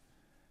me."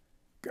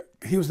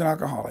 He was an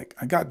alcoholic.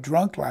 I got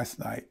drunk last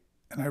night,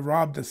 and I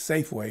robbed a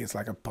Safeway. It's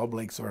like a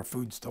Publix or a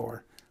food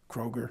store,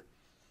 Kroger.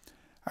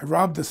 I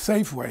robbed a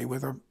Safeway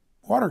with a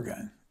water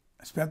gun.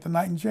 I spent the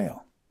night in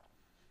jail.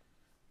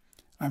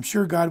 I'm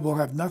sure God will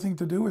have nothing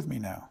to do with me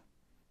now.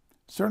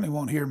 Certainly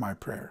won't hear my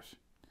prayers.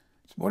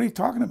 So what are you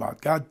talking about?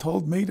 God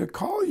told me to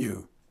call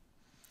you.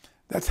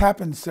 That's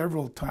happened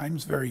several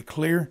times, very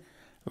clear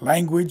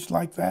language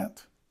like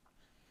that.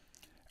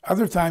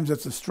 Other times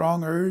it's a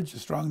strong urge, a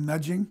strong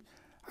nudging.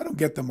 I don't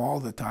get them all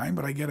the time,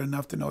 but I get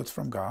enough to know it's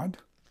from God.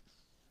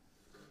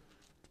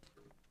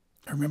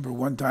 I remember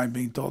one time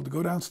being told to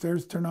go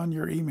downstairs, turn on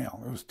your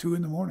email. It was 2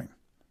 a.m.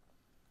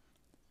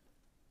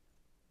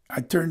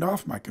 I turned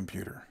off my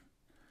computer.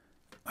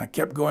 I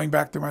kept going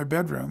back to my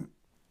bedroom.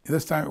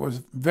 This time it was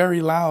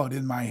very loud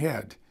in my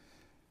head.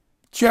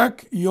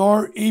 Check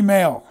your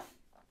email.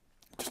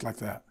 Just like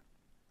that.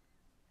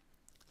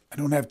 I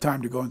don't have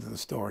time to go into the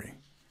story.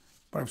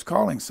 But I was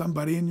calling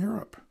somebody in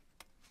Europe.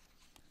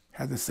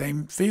 Had the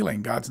same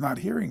feeling. God's not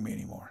hearing me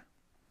anymore.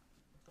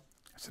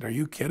 I said, "Are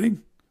you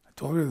kidding?" I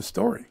told her the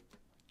story.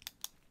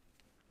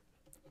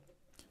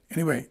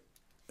 Anyway,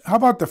 how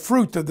about the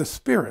fruit of the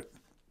Spirit?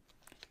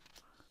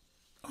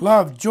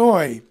 Love,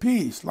 joy,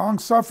 peace,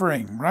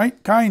 long-suffering,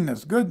 right?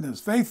 Kindness, goodness,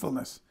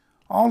 faithfulness,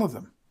 all of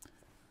them.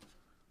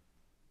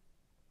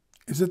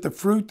 Is it the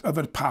fruit of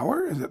a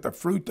power? Is it the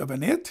fruit of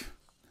an it?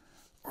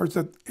 Or is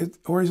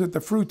it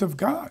the fruit of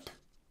God?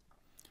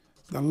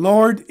 The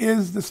Lord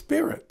is the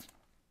Spirit.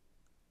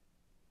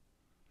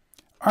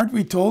 Aren't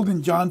we told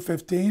in John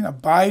 15,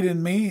 "Abide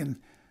in me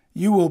and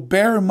you will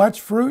bear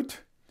much fruit"?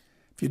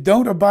 If you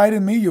don't abide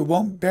in me, you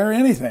won't bear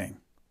anything.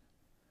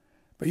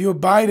 But you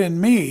abide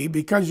in me,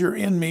 because you're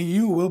in me,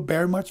 you will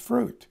bear much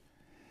fruit.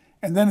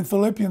 And then in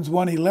Philippians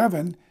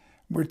 1:11,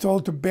 we're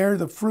told to bear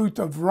the fruit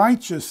of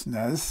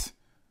righteousness,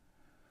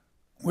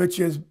 which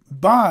is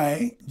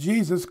by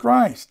Jesus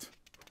Christ.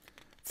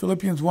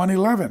 Philippians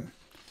 1:11.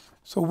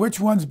 So which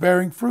one's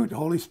bearing fruit, the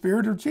Holy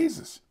Spirit or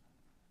Jesus?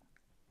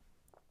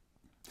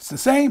 It's the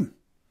same.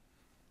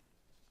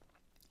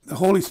 The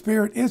Holy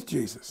Spirit is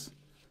Jesus.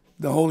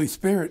 The Holy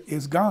Spirit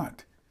is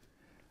God.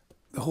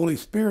 The Holy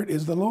Spirit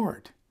is the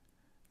Lord.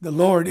 The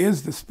Lord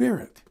is the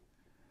Spirit.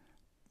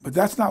 But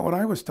that's not what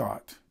I was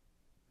taught.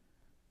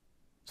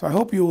 So I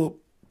hope you will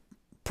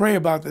pray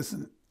about this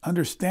and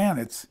understand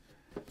it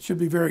should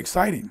be very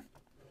exciting.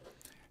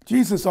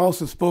 Jesus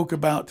also spoke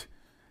about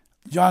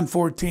John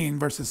 14,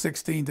 verses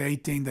 16 to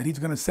 18, that he's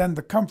going to send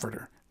the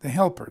Comforter, the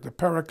Helper, the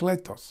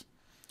Parakletos.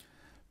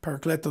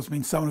 Parakletos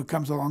means someone who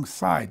comes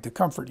alongside to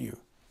comfort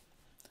you.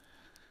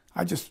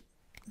 I just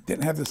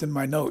didn't have this in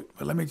my note,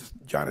 but let me just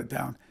jot it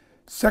down.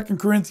 2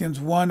 Corinthians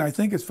 1, I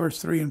think it's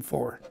verse 3 and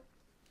 4.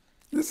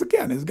 This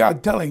again is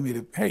God telling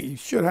me hey, you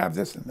should have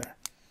this in there.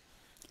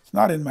 It's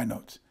not in my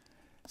notes.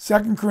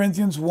 2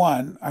 Corinthians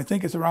 1, I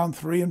think it's around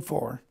 3 and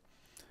 4.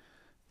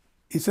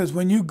 He says,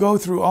 when you go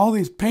through all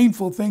these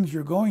painful things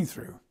you're going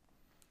through,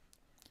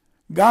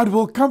 God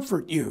will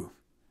comfort you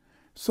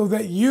so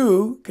that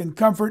you can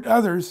comfort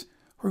others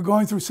who are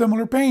going through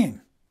similar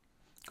pain.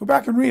 Go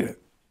back and read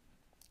it.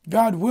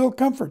 God will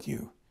comfort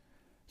you.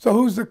 So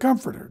who's the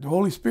comforter? The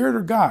Holy Spirit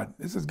or God?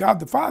 This is God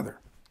the Father.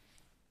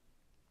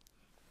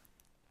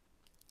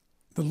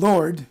 The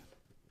Lord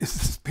is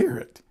the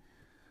Spirit.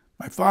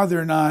 My Father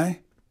and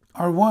I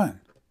are one.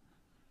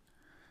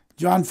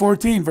 John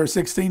 14, verse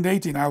 16 to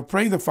 18. I'll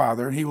pray the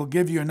Father, and he will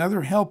give you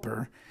another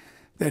helper,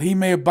 that he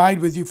may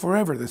abide with you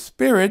forever. The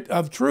Spirit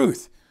of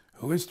truth.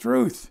 Who is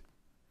truth?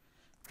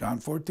 John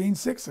 14,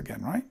 6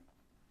 again, right?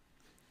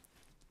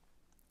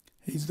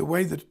 He's the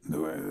way, he's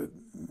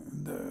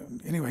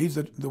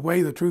the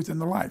way, the truth,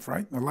 and the life,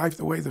 right? The life,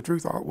 the way, the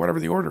truth, whatever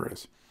the order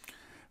is.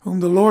 Whom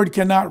the Lord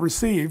cannot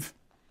receive,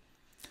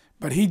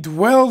 but he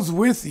dwells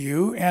with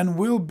you and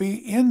will be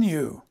in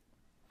you.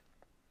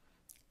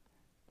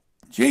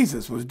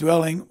 Jesus was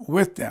dwelling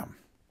with them.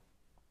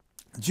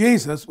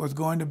 Jesus was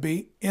going to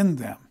be in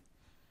them.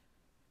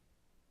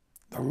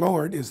 The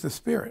Lord is the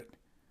Spirit.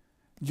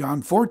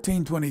 John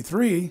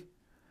 14:23,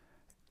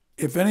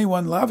 if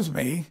anyone loves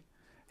me,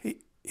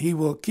 he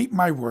will keep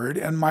my word,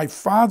 and my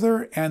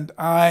Father and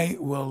I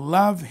will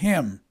love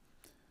him.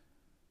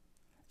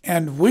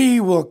 And we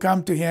will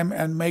come to him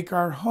and make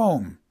our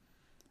home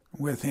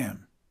with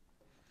him.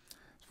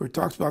 So it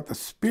talks about the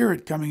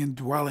Spirit coming and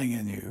dwelling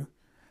in you.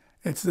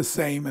 It's the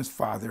same as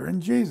Father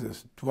and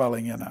Jesus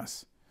dwelling in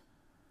us.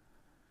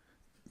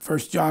 1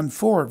 John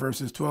 4,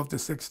 verses 12 to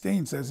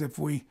 16 says, if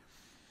we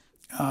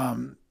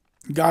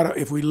God,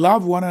 if we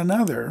love one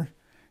another,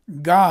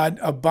 God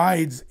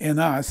abides in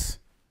us.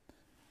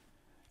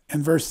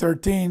 And verse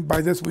 13,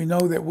 by this we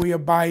know that we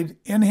abide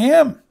in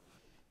him.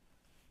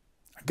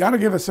 I got to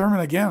give a sermon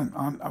again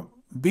on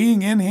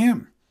being in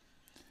him.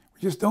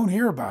 We just don't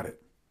hear about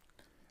it.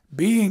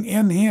 Being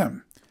in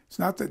him. It's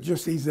not that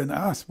just he's in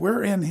us.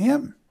 We're in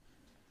him.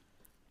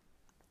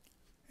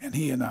 And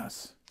he in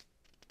us.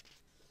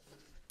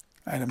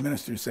 I had a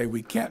minister say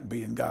we can't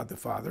be in God the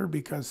Father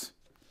because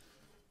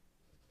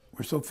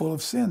we're so full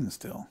of sin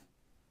still.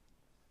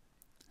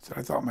 So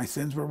I thought my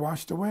sins were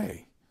washed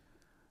away.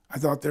 I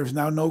thought there's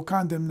now no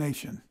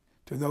condemnation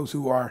to those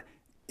who are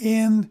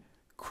in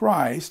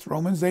Christ,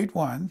 Romans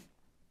 8:1.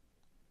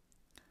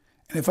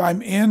 And if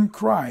I'm in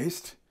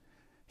Christ,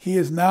 he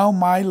is now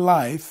my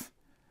life.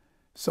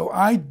 So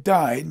I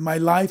died. My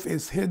life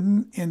is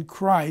hidden in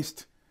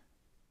Christ,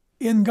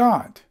 in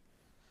God.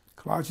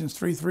 Colossians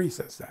 3:3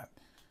 says that.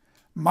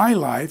 My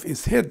life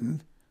is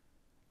hidden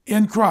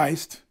in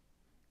Christ,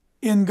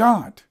 in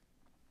God.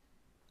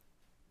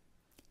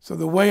 So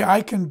the way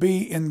I can be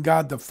in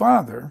God the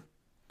Father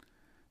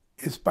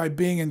is by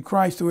being in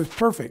Christ, who is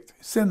perfect,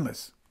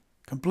 sinless,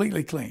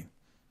 completely clean.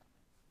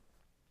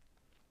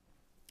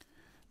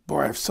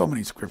 Boy, I have so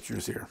many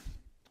scriptures here.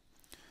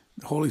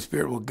 The Holy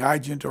Spirit will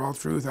guide you into all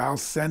truth. I'll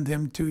send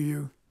him to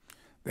you.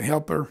 The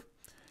helper.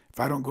 If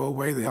I don't go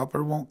away, the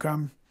helper won't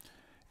come.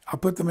 I'll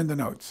put them in the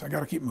notes. I got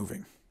to keep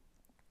moving.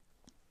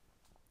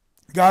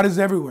 God is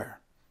everywhere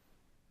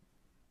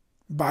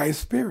by his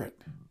Spirit.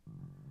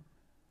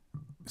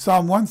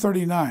 Psalm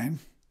 139,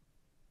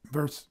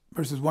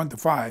 verses 1 to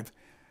 5.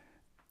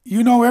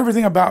 You know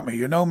everything about me.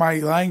 You know my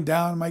lying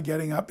down, my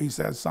getting up, he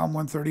says, Psalm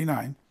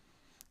 139.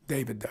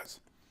 David does.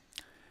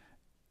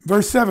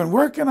 Verse 7,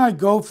 where can I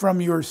go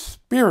from your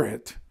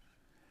Spirit?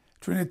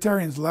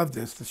 Trinitarians love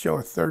this, to show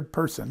a third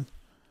person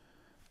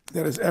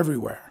that is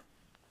everywhere.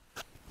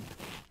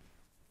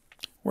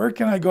 Where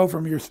can I go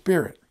from your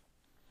Spirit?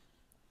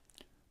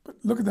 But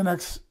look at the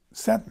next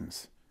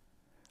sentence.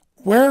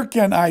 Where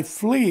can I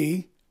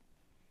flee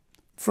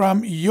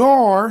from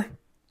your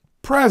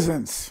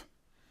presence?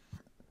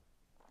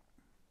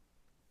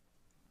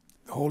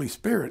 The Holy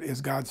Spirit is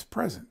God's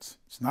presence.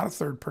 It's not a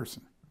third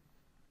person.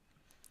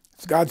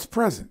 It's God's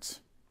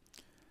presence.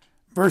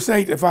 Verse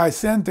 8, if I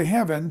ascend to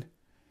heaven,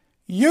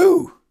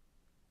 you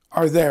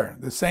are there.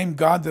 The same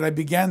God that I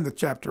began the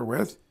chapter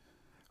with,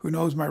 who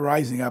knows my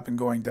rising up and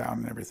going down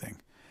and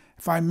everything.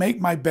 If I make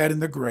my bed in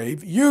the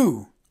grave,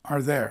 you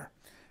are there.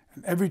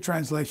 And every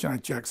translation I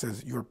check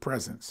says your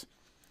presence.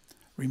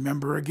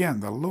 Remember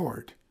again, the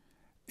Lord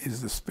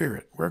is the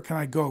Spirit. Where can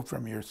I go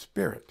from your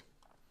Spirit?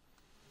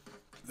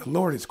 The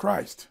Lord is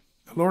Christ.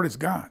 The Lord is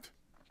God.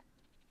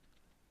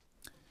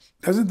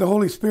 Doesn't the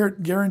Holy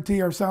Spirit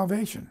guarantee our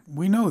salvation?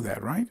 We know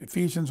that, right?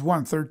 Ephesians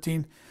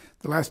 1:13,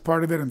 the last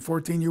part of it, and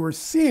 14, you were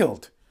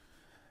sealed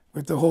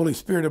with the Holy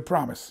Spirit of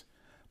promise.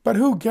 But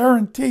who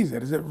guarantees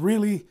it? Is it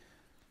really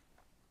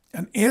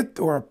an it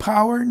or a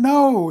power?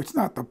 No, it's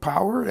not the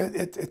power.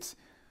 It's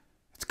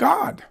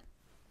God.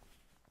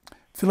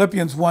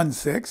 Philippians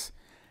 1:6,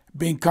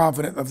 being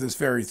confident of this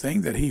very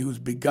thing, that he who's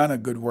begun a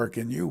good work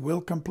in you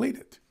will complete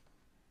it.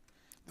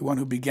 The one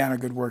who began a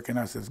good work in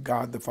us is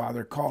God the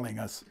Father, calling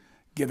us,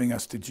 giving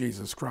us to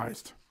Jesus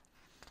Christ.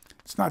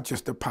 It's not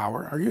just a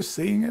power. Are you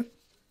seeing it?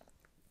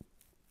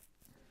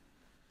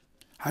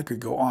 I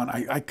could go on.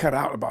 I cut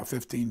out about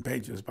 15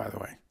 pages, by the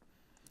way.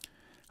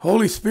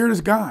 Holy Spirit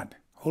is God.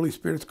 Holy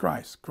Spirit is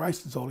Christ.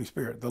 Christ is Holy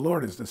Spirit. The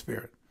Lord is the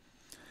Spirit.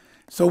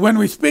 So when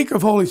we speak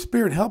of Holy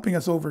Spirit helping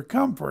us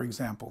overcome, for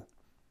example,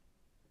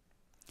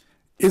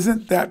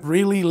 isn't that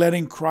really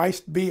letting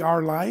Christ be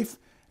our life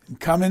and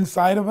come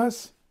inside of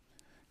us?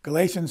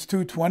 Galatians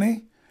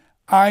 2:20,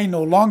 I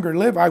no longer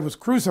live. I was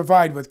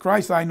crucified with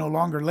Christ. I no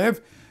longer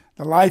live.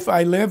 The life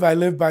I live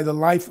by the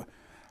life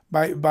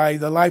by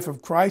the life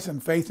of Christ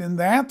and faith in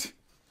that,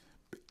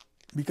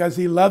 because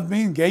he loved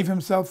me and gave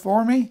himself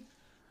for me.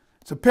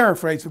 It's a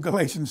paraphrase of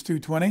Galatians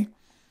 2:20.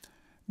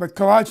 But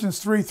Colossians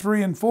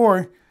 3:3 and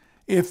 4,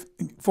 if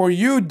for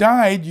you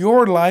died,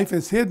 your life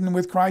is hidden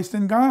with Christ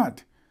in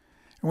God.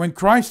 And when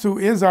Christ, who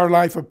is our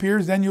life,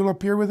 appears, then you'll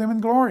appear with him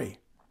in glory.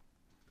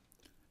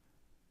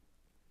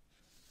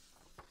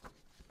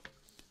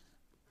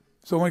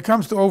 So when it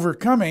comes to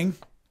overcoming,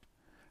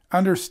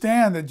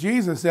 understand that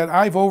Jesus said,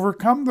 I've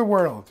overcome the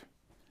world.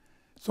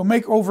 So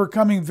make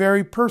overcoming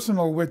very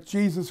personal with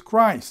Jesus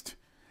Christ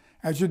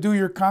as you do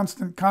your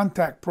constant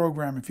contact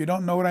program. If you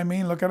don't know what I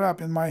mean, look it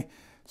up in my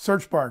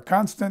search bar,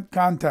 constant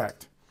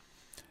contact.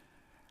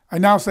 I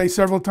now say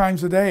several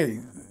times a day,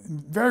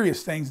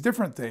 various things,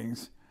 different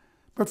things.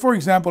 But for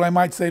example, I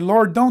might say,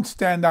 Lord, don't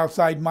stand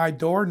outside my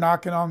door,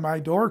 knocking on my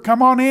door.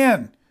 Come on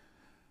in.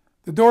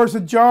 The door's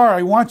ajar.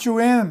 I want you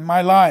in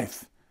my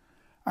life.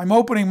 I'm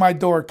opening my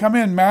door. Come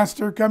in,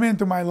 Master. Come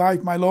into my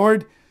life, my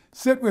Lord.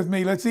 Sit with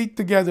me. Let's eat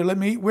together. Let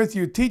me eat with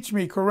you. Teach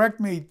me, correct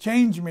me,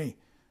 change me.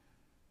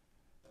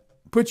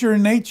 Put your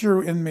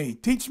nature in me.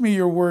 Teach me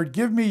your word.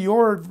 Give me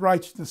your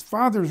righteousness,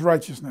 Father's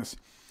righteousness.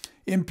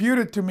 Impute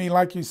it to me,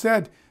 like you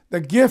said,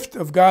 the gift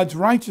of God's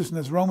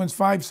righteousness, Romans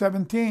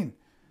 5:17.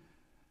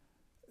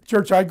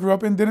 Church I grew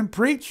up in didn't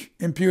preach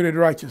imputed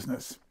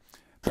righteousness.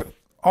 But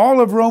all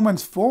of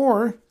Romans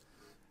 4,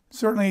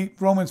 certainly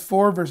Romans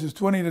 4 verses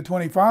 20 to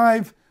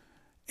 25,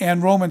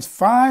 and Romans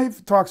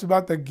 5 talks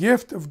about the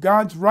gift of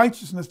God's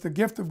righteousness, the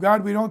gift of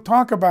God we don't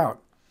talk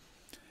about.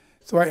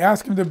 So I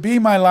ask him to be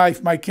my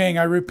life, my King.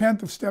 I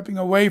repent of stepping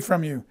away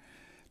from you.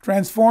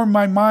 Transform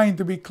my mind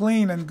to be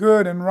clean and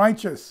good and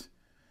righteous,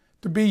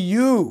 to be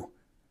you.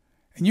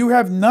 And you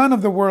have none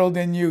of the world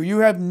in you. You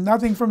have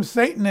nothing from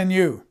Satan in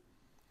you.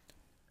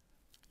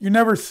 You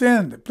never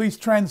sinned. Please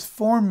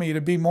transform me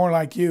to be more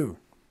like you.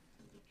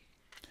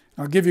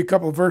 I'll give you a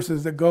couple of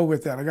verses that go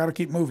with that. I got to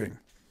keep moving.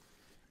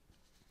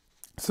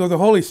 So the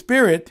Holy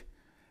Spirit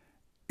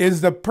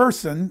is the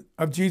person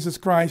of Jesus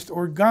Christ,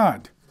 or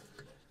God,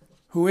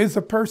 who is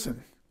a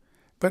person,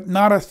 but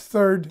not a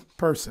third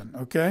person,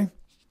 okay?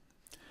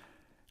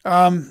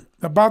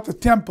 About the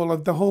temple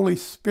of the Holy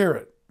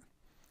Spirit,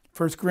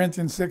 1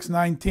 Corinthians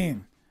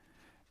 6:19.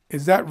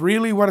 Is that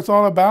really what it's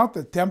all about,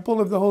 the temple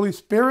of the Holy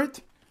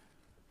Spirit?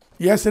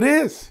 Yes, it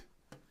is,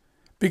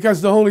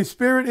 because the Holy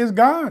Spirit is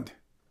God.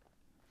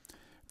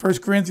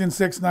 1 Corinthians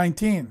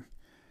 6:19.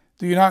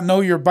 Do you not know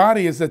your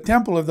body is the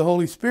temple of the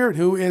Holy Spirit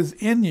who is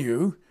in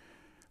you,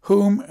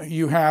 whom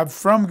you have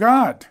from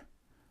God?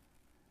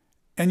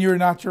 And you're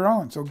not your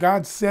own. So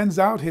God sends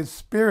out his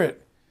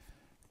Spirit,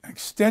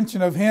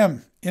 extension of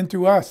him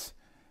into us.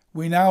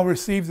 We now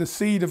receive the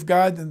seed of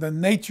God and the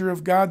nature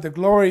of God, the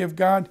glory of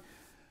God.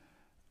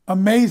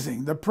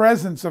 Amazing, the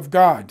presence of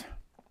God.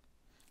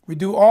 We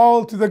do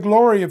all to the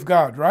glory of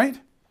God, right?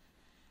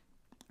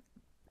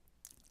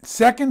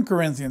 2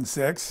 Corinthians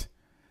 6,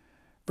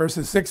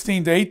 verses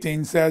 16 to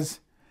 18 says,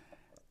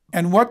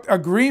 and what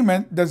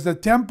agreement does the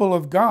temple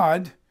of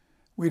God,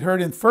 we'd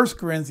heard in 1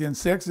 Corinthians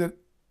 6 that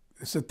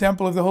it's the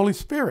temple of the Holy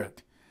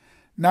Spirit.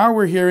 Now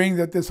we're hearing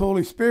that this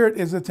Holy Spirit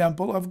is the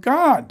temple of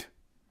God.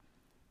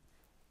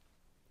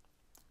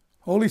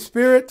 Holy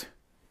Spirit,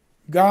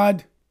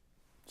 God,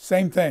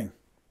 same thing.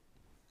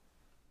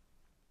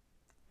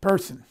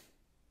 Person,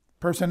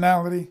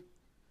 personality,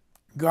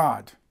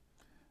 God.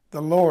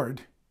 The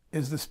Lord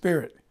is the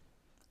Spirit.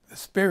 The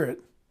Spirit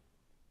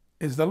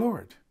is the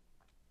Lord.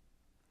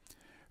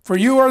 For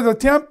you are the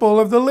temple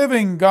of the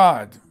living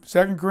God.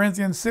 2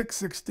 Corinthians 6,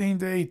 16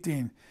 to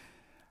 18.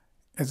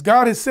 As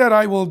God has said,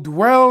 I will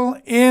dwell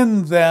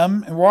in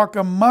them and walk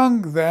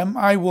among them.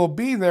 I will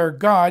be their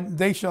God.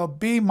 They shall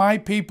be my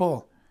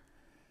people.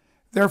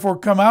 Therefore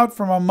come out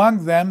from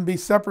among them, be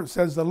separate,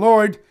 says the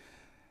Lord.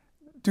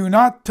 Do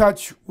not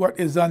touch what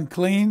is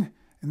unclean.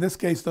 In this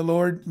case, the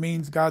Lord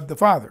means God the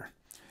Father.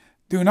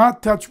 Do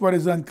not touch what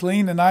is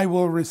unclean, and I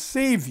will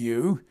receive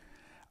you.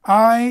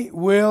 I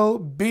will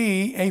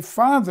be a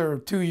father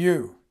to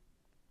you.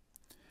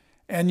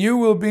 And you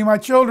will be my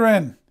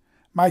children,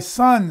 my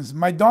sons,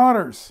 my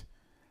daughters,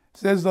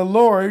 says the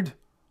Lord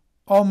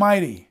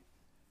Almighty.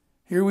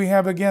 Here we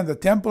have again the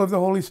temple of the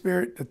Holy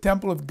Spirit, the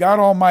temple of God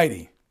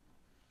Almighty.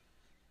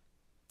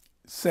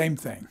 Same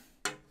thing.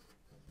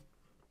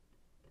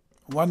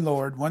 One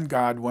Lord, one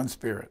God, one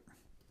Spirit.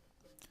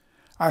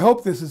 I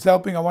hope this is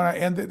helping. I want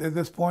to end it at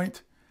this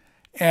point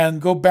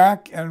and go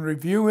back and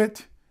review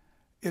it.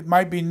 It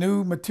might be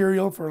new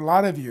material for a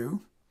lot of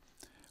you,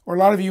 or a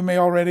lot of you may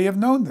already have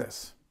known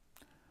this.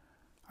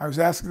 I was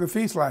asked at the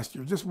feast last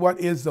year, just what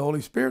is the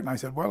Holy Spirit? And I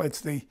said, well, it's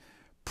the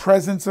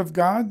presence of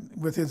God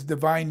with his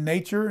divine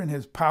nature and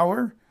his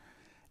power,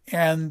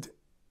 and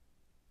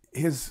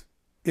it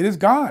is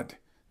God.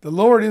 The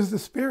Lord is the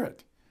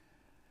Spirit.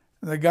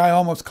 And the guy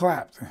almost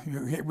clapped.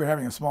 We're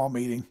having a small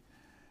meeting.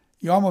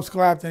 He almost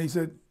clapped and he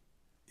said,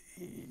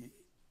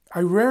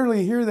 I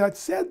rarely hear that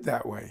said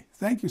that way.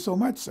 Thank you so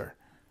much, sir.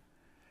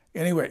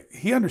 Anyway,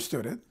 he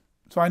understood it.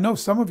 So I know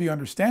some of you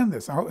understand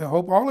this. I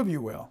hope all of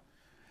you will.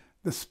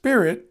 The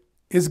Spirit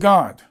is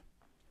God.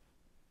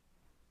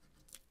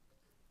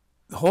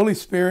 The Holy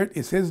Spirit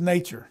is his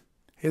nature,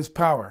 his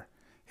power,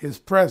 his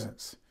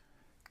presence,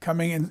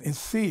 coming in, his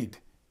seed,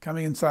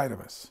 coming inside of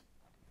us.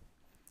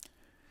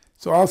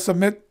 So I'll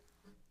submit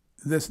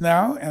this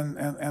now,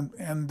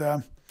 and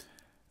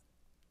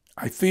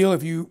I feel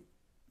if you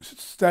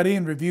study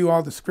and review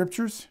all the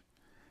scriptures,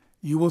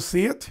 you will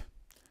see it.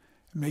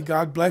 May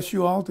God bless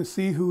you all to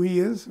see who he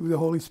is, who the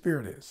Holy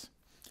Spirit is.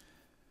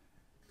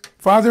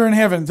 Father in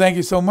heaven, thank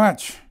you so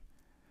much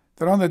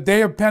that on the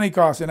day of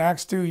Pentecost in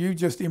Acts 2, you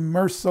just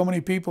immersed so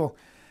many people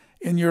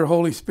in your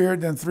Holy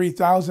Spirit, and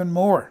 3,000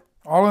 more,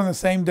 all on the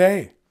same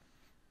day.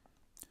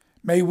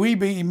 May we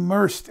be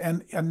immersed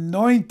and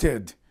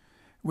anointed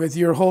with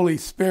your Holy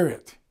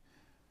Spirit.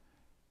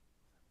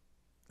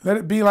 Let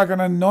it be like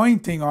an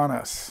anointing on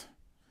us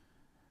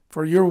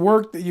for your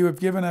work that you have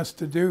given us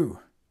to do.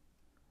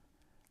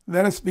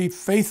 Let us be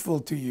faithful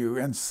to you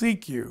and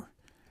seek you.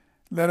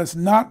 Let us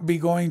not be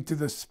going to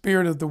the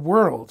spirit of the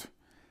world.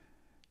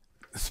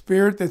 The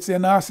spirit that's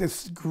in us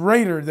is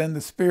greater than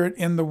the spirit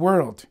in the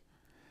world.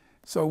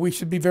 So we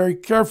should be very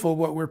careful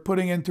what we're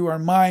putting into our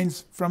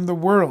minds from the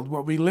world,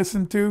 what we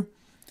listen to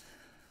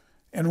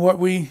and what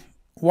we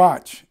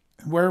watch.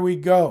 and where we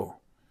go.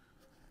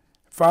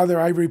 Father,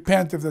 I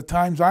repent of the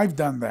times I've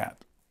done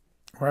that,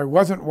 where I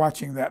wasn't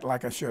watching that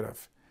like I should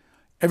have.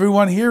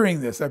 Everyone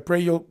hearing this, I pray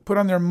you'll put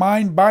on their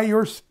mind by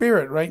your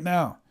Spirit right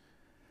now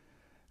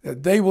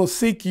that they will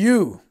seek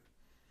you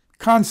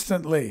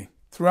constantly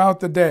throughout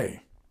the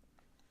day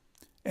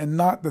and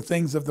not the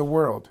things of the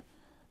world.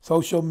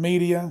 Social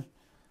media,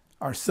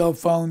 our cell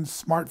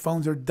phones,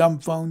 smartphones, or dumb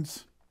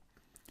phones.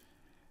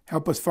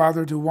 Help us,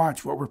 Father, to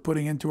watch what we're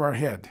putting into our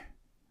head.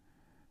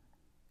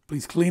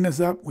 Please clean us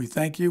up. We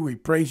thank you. We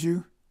praise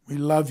you. We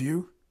love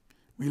you.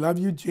 We love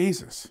you,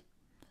 Jesus.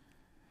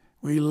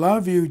 We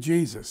love you,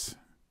 Jesus.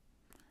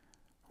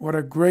 What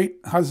a great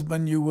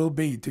husband you will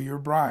be to your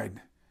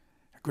bride.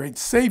 A great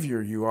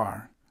Savior you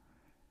are.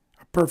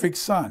 A perfect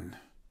Son.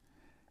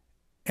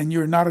 And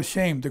you're not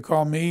ashamed to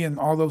call me and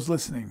all those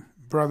listening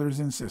brothers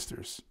and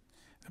sisters.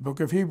 The book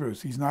of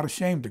Hebrews, he's not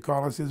ashamed to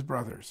call us his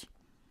brothers.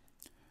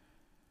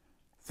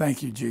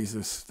 Thank you,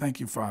 Jesus. Thank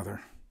you,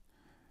 Father.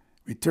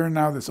 We turn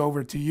now this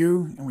over to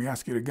you, and we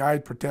ask you to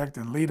guide, protect,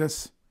 and lead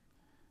us.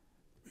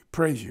 We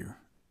praise you.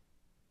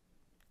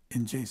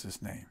 In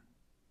Jesus' name.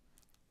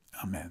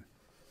 Amen.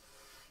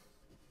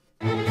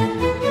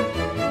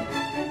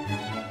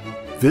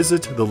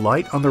 Visit the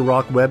Light on the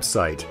Rock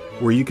website,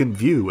 where you can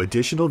view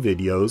additional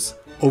videos,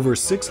 over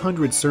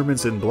 600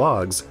 sermons and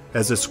blogs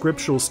as a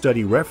scriptural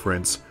study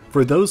reference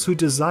for those who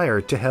desire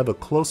to have a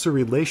closer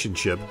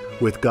relationship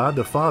with God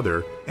the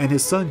Father and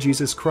His Son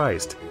Jesus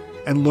Christ,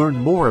 and learn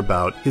more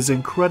about His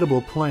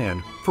incredible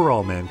plan for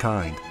all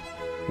mankind.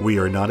 We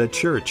are not a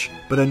church,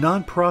 but a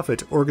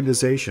non-profit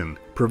organization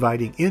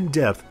providing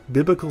in-depth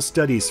biblical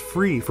studies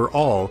free for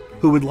all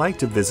who would like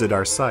to visit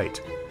our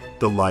site.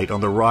 The Light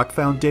on the Rock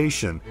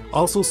Foundation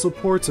also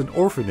supports an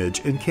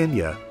orphanage in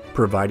Kenya,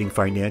 providing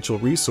financial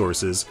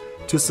resources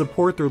to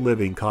support their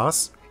living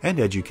costs and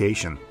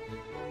education.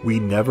 We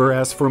never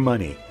ask for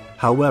money.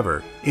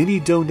 However, any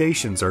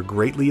donations are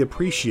greatly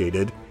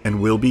appreciated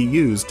and will be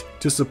used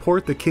to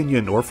support the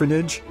Kenyan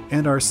orphanage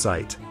and our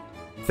site.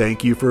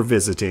 Thank you for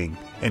visiting,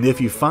 and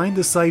if you find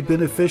the site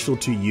beneficial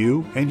to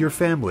you and your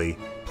family,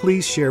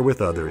 please share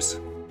with others.